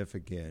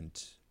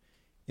significant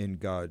in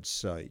God's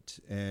sight.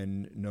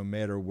 And no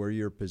matter where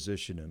your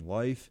position in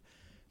life,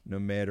 no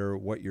matter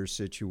what your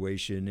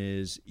situation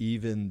is,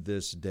 even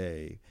this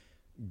day,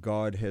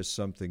 God has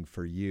something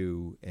for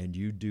you, and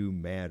you do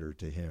matter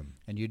to Him.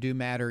 And you do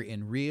matter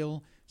in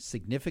real,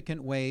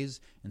 significant ways.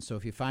 And so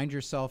if you find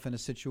yourself in a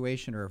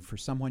situation, or for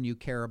someone you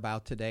care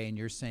about today, and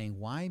you're saying,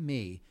 why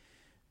me?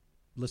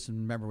 Listen,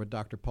 remember what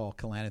Dr. Paul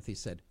Kalanithi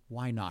said,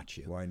 why not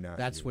you? Why not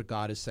That's you? what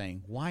God is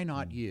saying. Why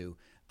not you?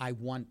 I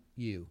want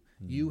you.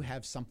 You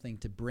have something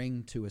to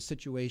bring to a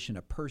situation,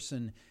 a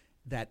person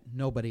that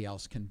nobody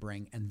else can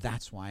bring, and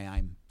that's why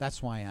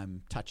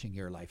I'm touching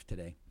your life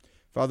today.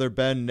 Father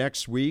Ben,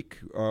 next week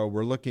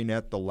we're looking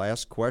at the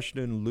last question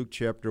in Luke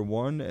chapter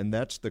 1, and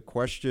that's the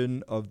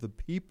question of the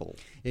people.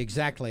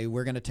 Exactly.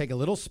 We're going to take a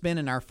little spin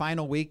in our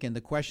final week, and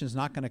the question is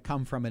not going to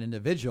come from an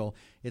individual.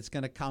 It's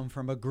going to come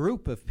from a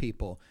group of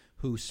people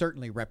who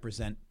certainly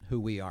represent who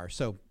we are.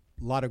 So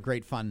a lot of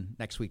great fun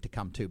next week to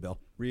come too, Bill.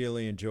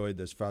 Really enjoyed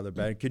this, Father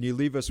Ben. Can you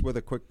leave us with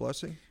a quick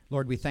blessing?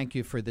 Lord, we thank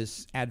you for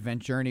this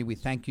Advent journey. We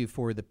thank you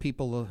for the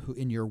people who,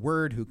 in your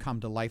word, who come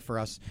to life for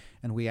us.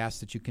 And we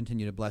ask that you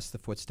continue to bless the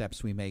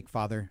footsteps we make,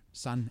 Father,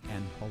 Son,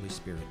 and Holy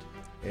Spirit.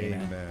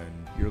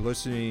 Amen. You're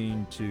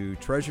listening to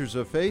Treasures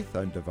of Faith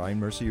on Divine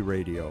Mercy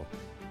Radio.